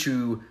key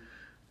to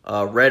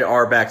Red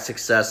Auerbach's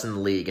success in the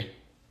league?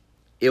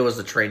 It was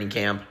the training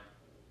camp.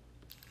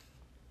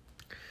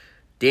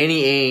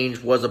 Danny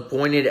Ainge was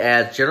appointed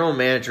as general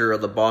manager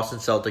of the Boston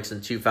Celtics in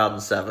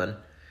 2007.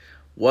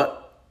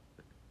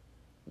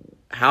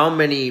 How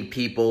many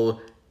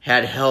people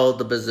had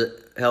held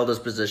his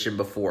position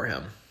before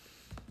him?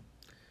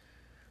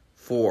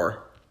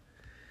 4.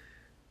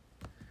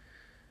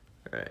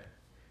 Right.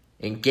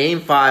 In Game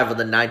 5 of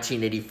the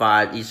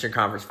 1985 Eastern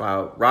Conference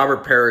Final,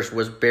 Robert Parrish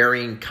was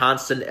burying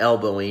constant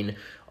elbowing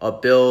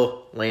of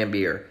Bill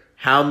Laimbeer.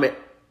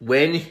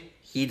 When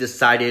he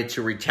decided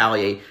to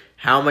retaliate,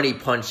 how many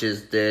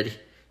punches did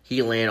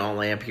he land on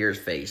Laimbeer's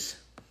face?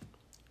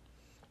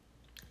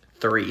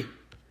 3.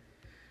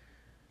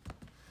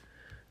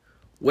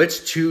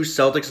 Which two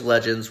Celtics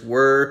legends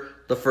were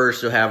the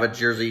first to have a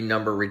jersey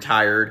number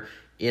retired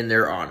in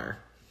their honor?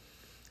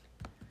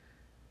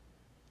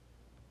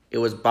 It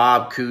was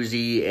Bob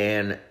Cousy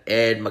and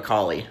Ed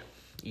Macaulay.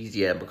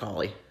 Easy Ed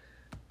Macaulay.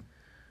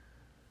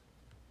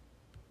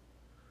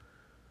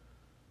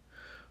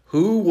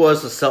 Who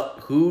was the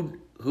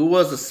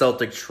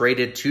Celtic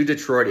traded to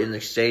Detroit in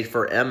exchange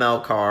for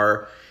ML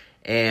Carr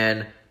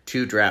and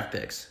 2 draft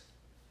picks?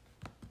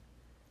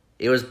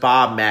 It was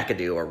Bob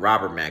McAdoo or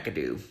Robert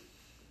McAdoo.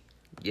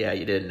 Yeah,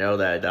 you didn't know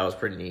that. That was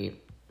pretty neat.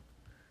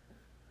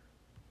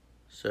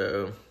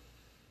 So,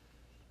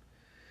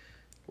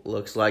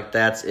 looks like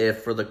that's it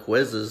for the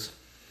quizzes.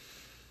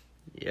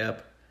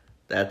 Yep,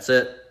 that's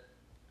it.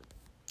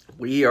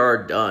 We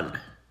are done.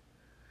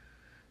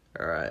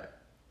 All right.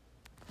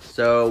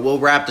 So, we'll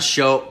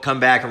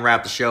come back and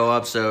wrap the show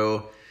up.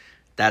 So,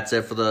 that's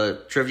it for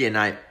the trivia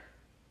night.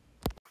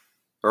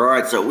 All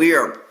right, so we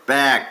are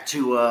back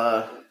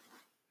to,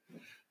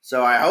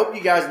 so I hope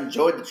you guys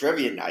enjoyed the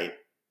trivia night.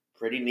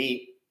 Pretty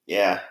neat.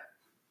 Yeah.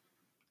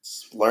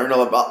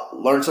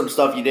 Learn some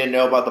stuff you didn't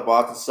know about the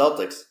Boston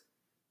Celtics.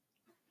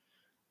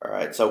 All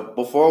right, so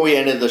before we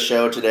ended the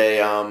show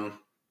today, I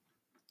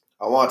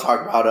want to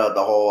talk about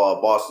the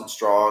whole Boston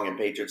Strong and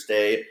Patriots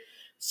Day,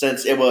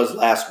 since it was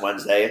last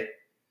Wednesday,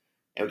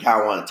 and we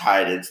kind of want to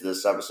tie it into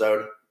this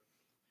episode.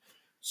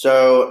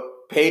 So,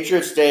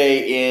 Patriots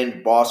Day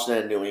in Boston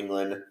and New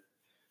England,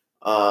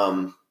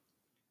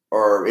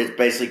 or it's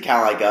basically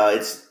kind of like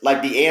it's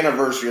like the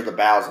anniversary of the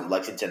battles of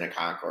Lexington and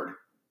Concord.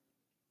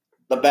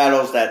 The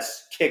battles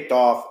that's kicked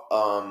off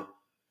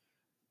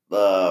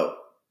the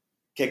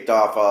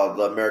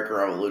American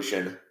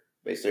Revolution,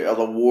 basically, of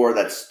the war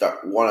that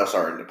won us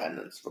our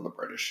independence from the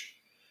British.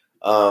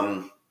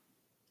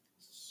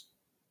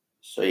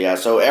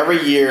 So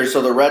every year,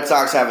 the Red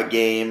Sox have a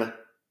game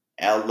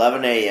at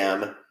 11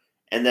 a.m.,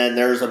 and then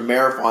there's a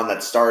marathon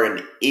that started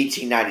in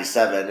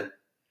 1897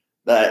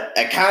 that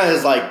kind of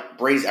is like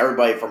brings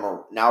everybody from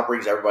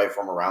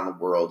around the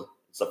world,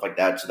 stuff like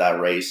that, to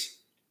that race.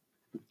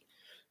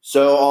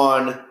 So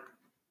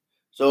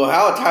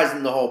how it ties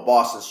in the whole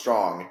Boston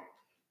Strong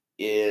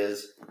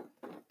is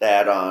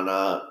that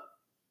on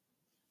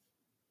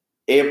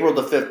April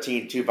the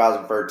 15th,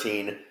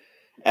 2013,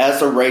 as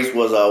the race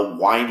was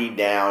winding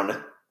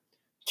down,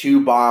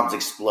 2 bombs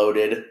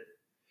exploded,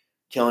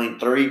 killing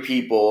 3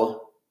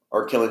 people,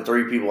 and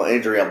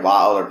injuring a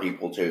lot of other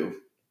people too.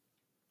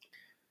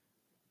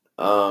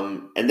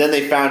 And then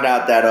they found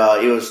out that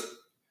it was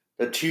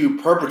the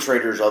 2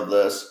 perpetrators of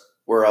this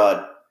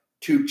were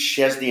 2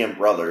 Chesnian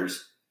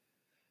brothers.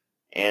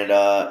 And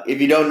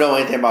if you don't know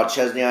anything about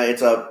Chechnya,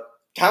 it's a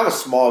kind of a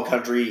small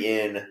country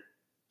in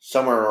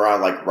somewhere around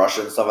like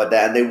Russia and stuff like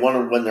that. And they want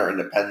to win their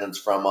independence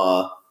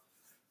from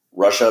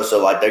Russia,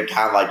 so like they're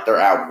kind of like they're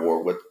at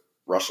war with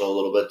Russia a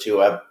little bit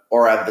too,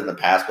 or have in the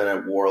past been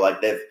at war.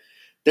 Like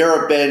there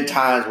have been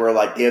times where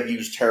like they have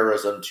used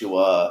terrorism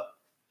to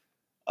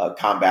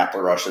combat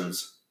the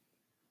Russians.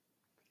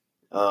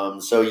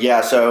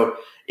 So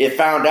it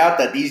found out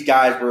that these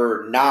guys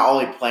were not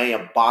only planning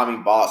on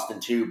bombing Boston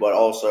too, but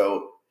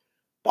also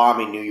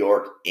bombing New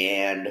York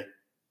and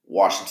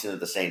Washington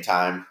at the same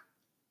time.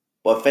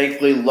 But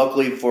thankfully,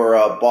 luckily for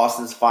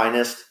Boston's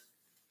finest,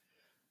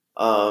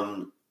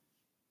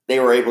 they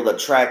were able to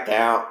track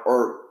down,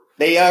 or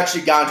they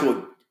actually got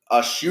into a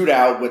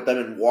shootout with them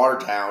in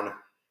Watertown.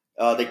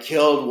 They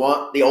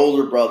killed the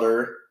older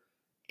brother,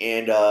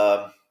 and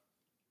the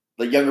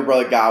younger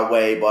brother got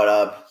away,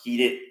 but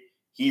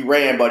he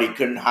ran, but he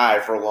couldn't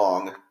hide for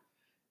long,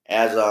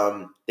 as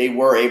they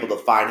were able to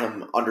find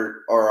him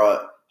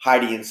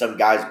hiding in some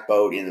guy's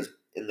boat in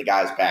the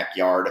guy's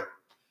backyard,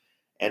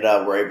 and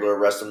were able to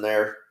arrest him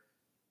there,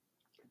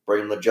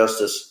 bring him to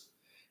justice.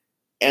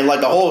 And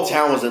like the whole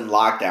town was in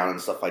lockdown and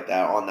stuff like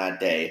that on that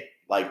day.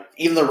 Like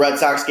even the Red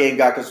Sox game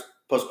got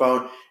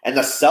postponed, and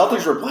the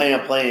Celtics were planning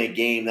on playing a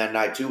game that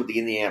night too with the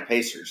Indiana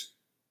Pacers,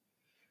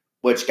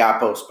 which got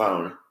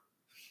postponed.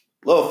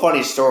 Little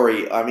funny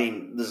story. I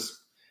mean,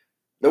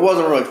 there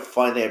wasn't really a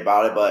funny thing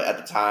about it, but at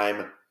the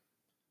time,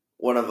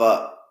 one of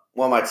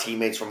my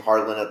teammates from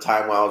Heartland at the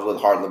time, when I was with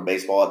Heartland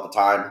Baseball at the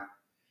time,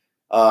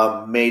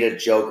 made a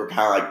joke, or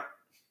kind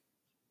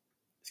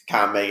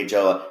of made a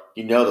joke.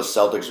 The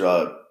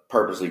Celtics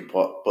purposely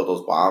put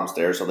those bombs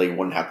there so they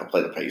wouldn't have to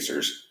play the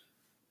Pacers.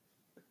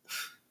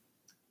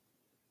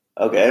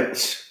 Okay,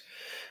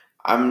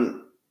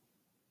 I'm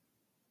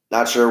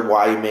not sure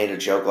why he made a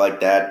joke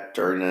like that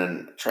during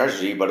a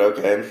tragedy, but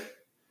okay.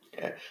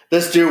 Yeah.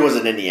 This dude was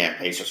an Indiana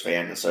Pacers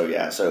fan, so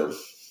yeah.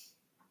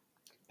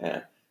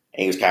 And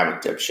he was kind of a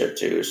dipshit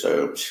too,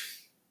 so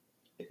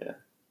yeah.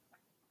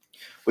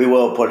 We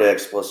will put an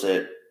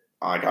explicit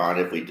icon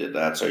if we did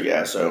that, so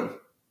yeah, so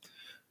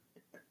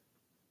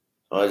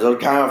Well, it's a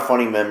kind of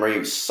funny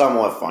memory,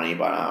 somewhat funny,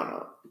 but I don't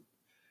know.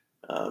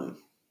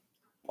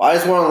 Well, I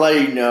just want to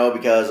let you know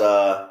because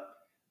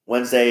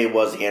Wednesday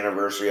was the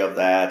anniversary of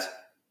that,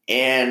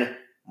 and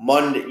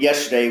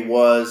yesterday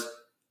was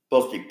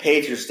supposed to be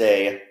Patriots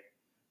Day,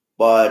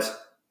 but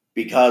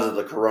because of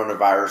the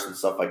coronavirus and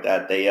stuff like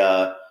that, they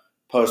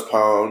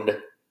postponed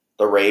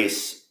the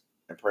race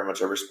and pretty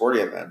much every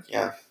sporting event.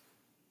 Yeah.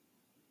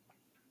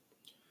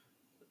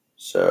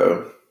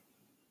 So,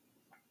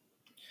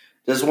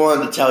 just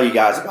wanted to tell you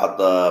guys about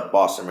the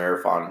Boston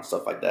Marathon and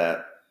stuff like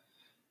that,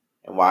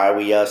 and why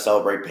we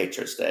celebrate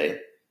Patriots Day.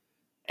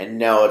 And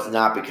no, it's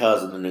not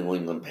because of the New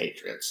England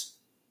Patriots.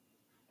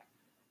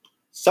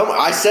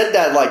 I said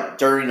that like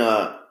during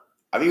I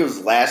think it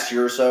was last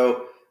year or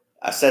so.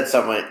 I said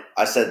someone,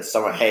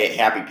 hey,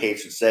 happy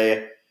Patriots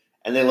Day,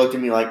 and they looked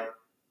at me like,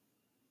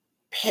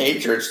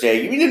 Patriots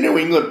Day? You mean the New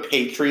England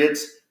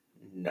Patriots?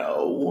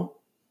 No,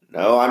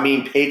 I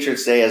mean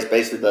Patriots Day is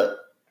basically the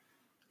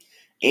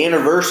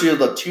anniversary of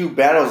the two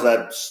battles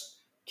that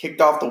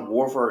kicked off the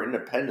war for our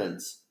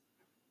independence.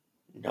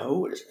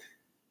 No,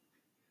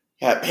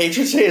 yeah,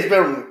 Patriots Day has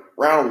been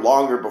around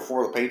longer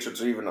before the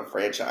Patriots were even a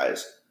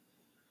franchise.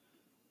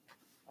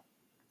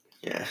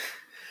 Yeah.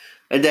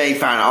 And then he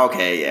found out,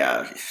 okay,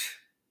 yeah.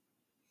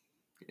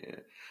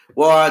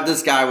 Well,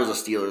 this guy was a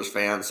Steelers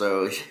fan,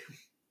 so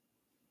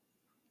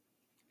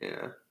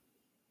yeah.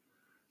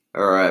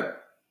 All right.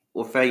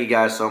 Well, thank you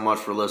guys so much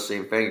for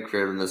listening. Thank you for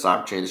giving this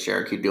opportunity to share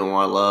and keep doing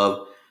what I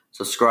love.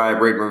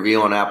 Subscribe, rate, and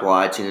review on Apple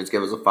iTunes.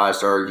 Give us a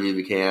 5-star review if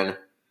you can.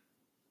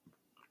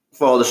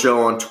 Follow the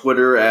show on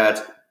Twitter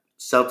at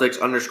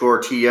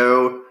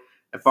Celtics_TO.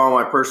 And follow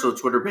my personal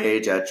Twitter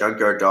page at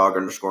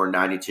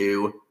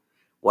JunkyardDog_92.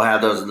 We'll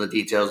have those in the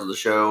details of the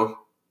show.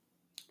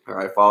 All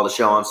right, follow the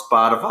show on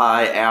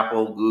Spotify,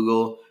 Apple,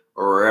 Google,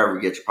 or wherever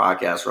you get your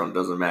podcast from. It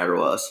doesn't matter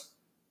to us.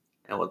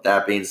 And with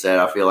that being said,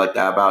 I feel like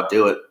that about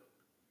do it.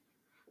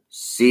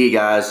 See you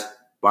guys.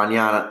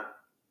 Mañana.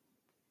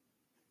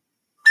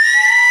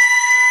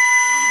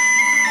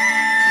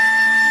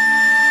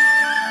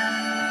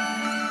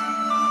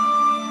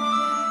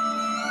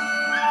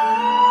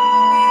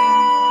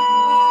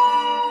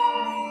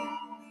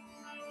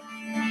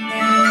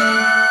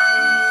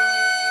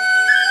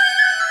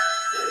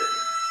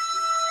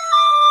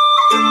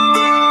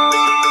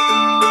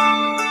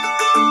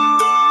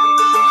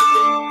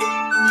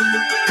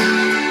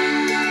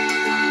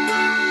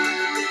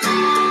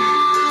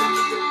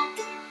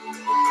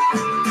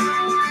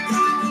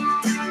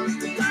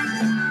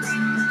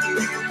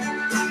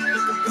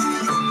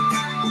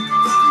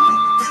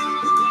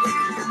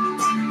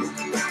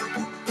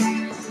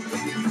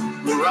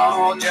 We're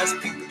all just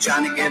people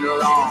trying to get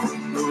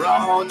along. We're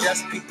all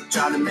just people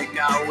trying to make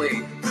our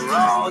way. We're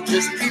all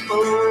just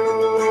people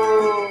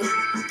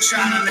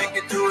trying to make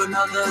it through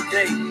another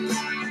day.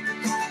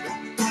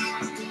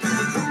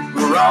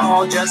 We're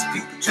all just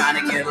people trying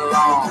to get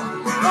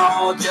along. We're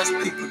all just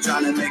people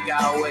trying to make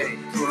our way.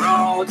 We're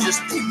all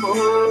just people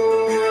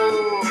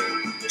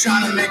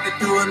trying to make it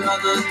through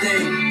another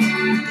day.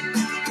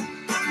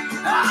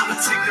 I'm a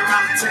tinker,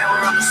 I'm a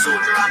tailor, I'm a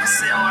soldier, I'm a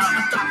sailor, I'm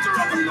a doctor,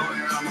 I'm a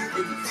lawyer, I'm a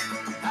thief.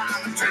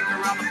 I'm a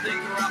drinker, I'm a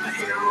thinker, I'm a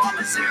hero, I'm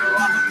a zero,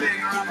 I'm a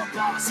bigger, I'm a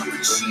boss, I'm a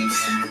chief.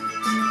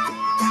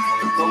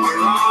 But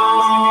we're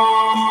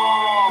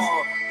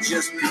all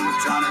just people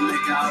trying to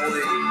make our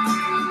way.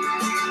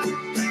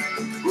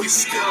 We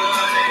stood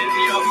in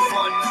your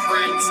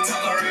footprints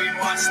till the rain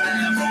washed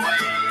them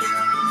away.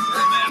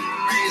 The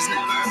memories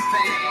never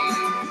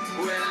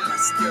fade, we'll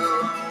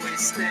still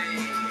always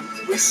stay.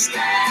 We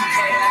stand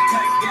here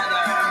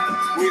together,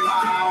 we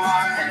bow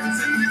our heads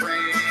and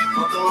pray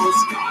for those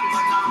gone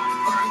but not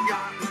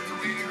forgotten.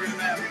 We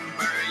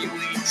remember you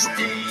each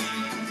day.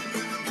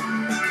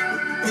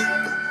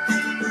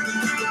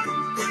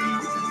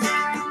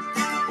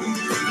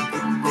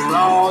 We're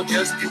all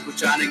just people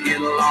trying to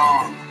get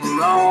along.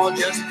 We're all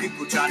just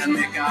people trying to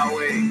make our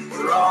way.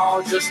 We're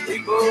all just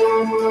people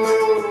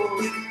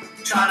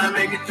trying to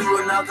make it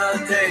through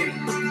another day.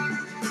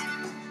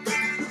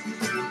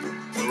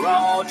 We're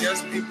all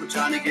just people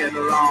trying to get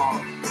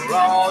along. We're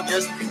all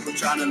just people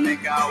trying to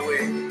make our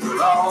way.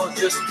 We're all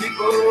just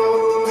people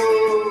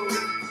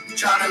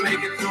trying to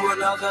make it through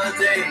another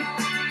day.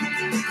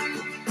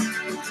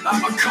 I'm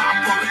a cop,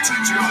 I'm a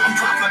teacher, I'm a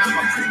prophet, I'm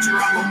a preacher,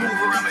 I'm a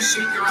mover, I'm a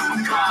shaker, I'm a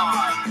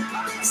god.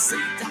 I'm a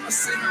saint, I'm a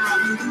sinner,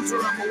 I'm a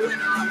loser, I'm a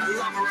winner, I'm a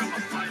lover, I'm a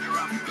fighter,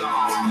 I'm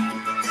God.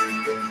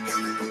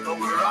 But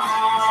we're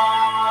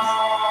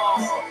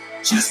all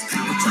just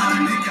people trying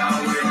to make our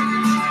way.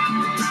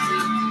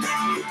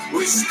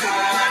 We stood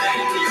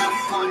in your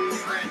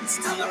footprints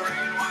till the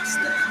rain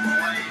washed them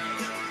away.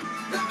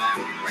 The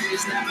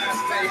memories never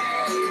fade,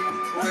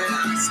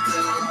 we'll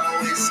still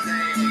always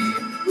stay.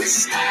 We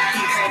stand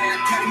here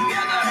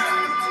together,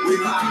 we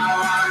bow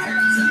our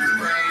heads and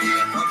pray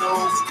for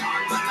those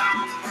gone but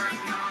not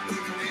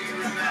forgotten. We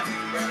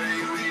remember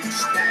you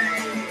each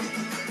day.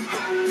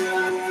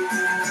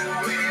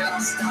 Oh, we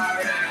lost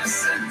our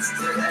innocence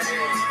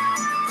today.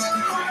 Oh,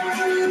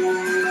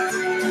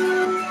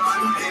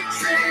 on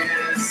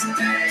Patriots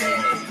Day.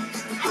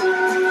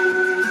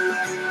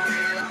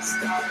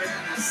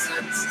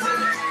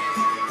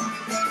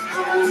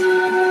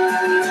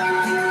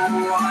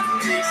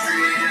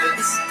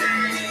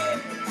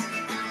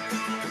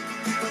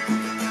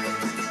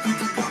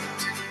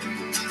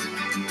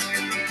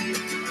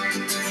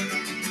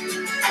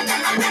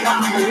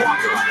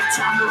 walker, I'm a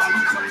talker, I'm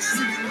a crack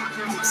street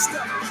rocker, I'm a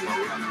stunner, I'm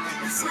a runner,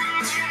 I'm a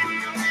freak.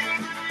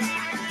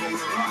 But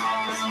we're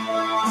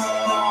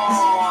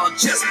all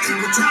just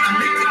people trying to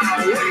make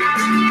our way.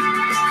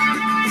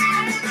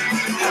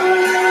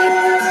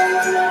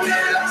 Oh,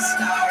 we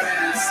lost our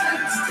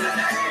innocence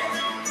today.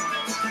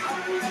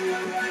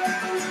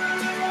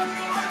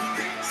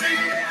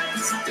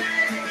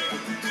 Today.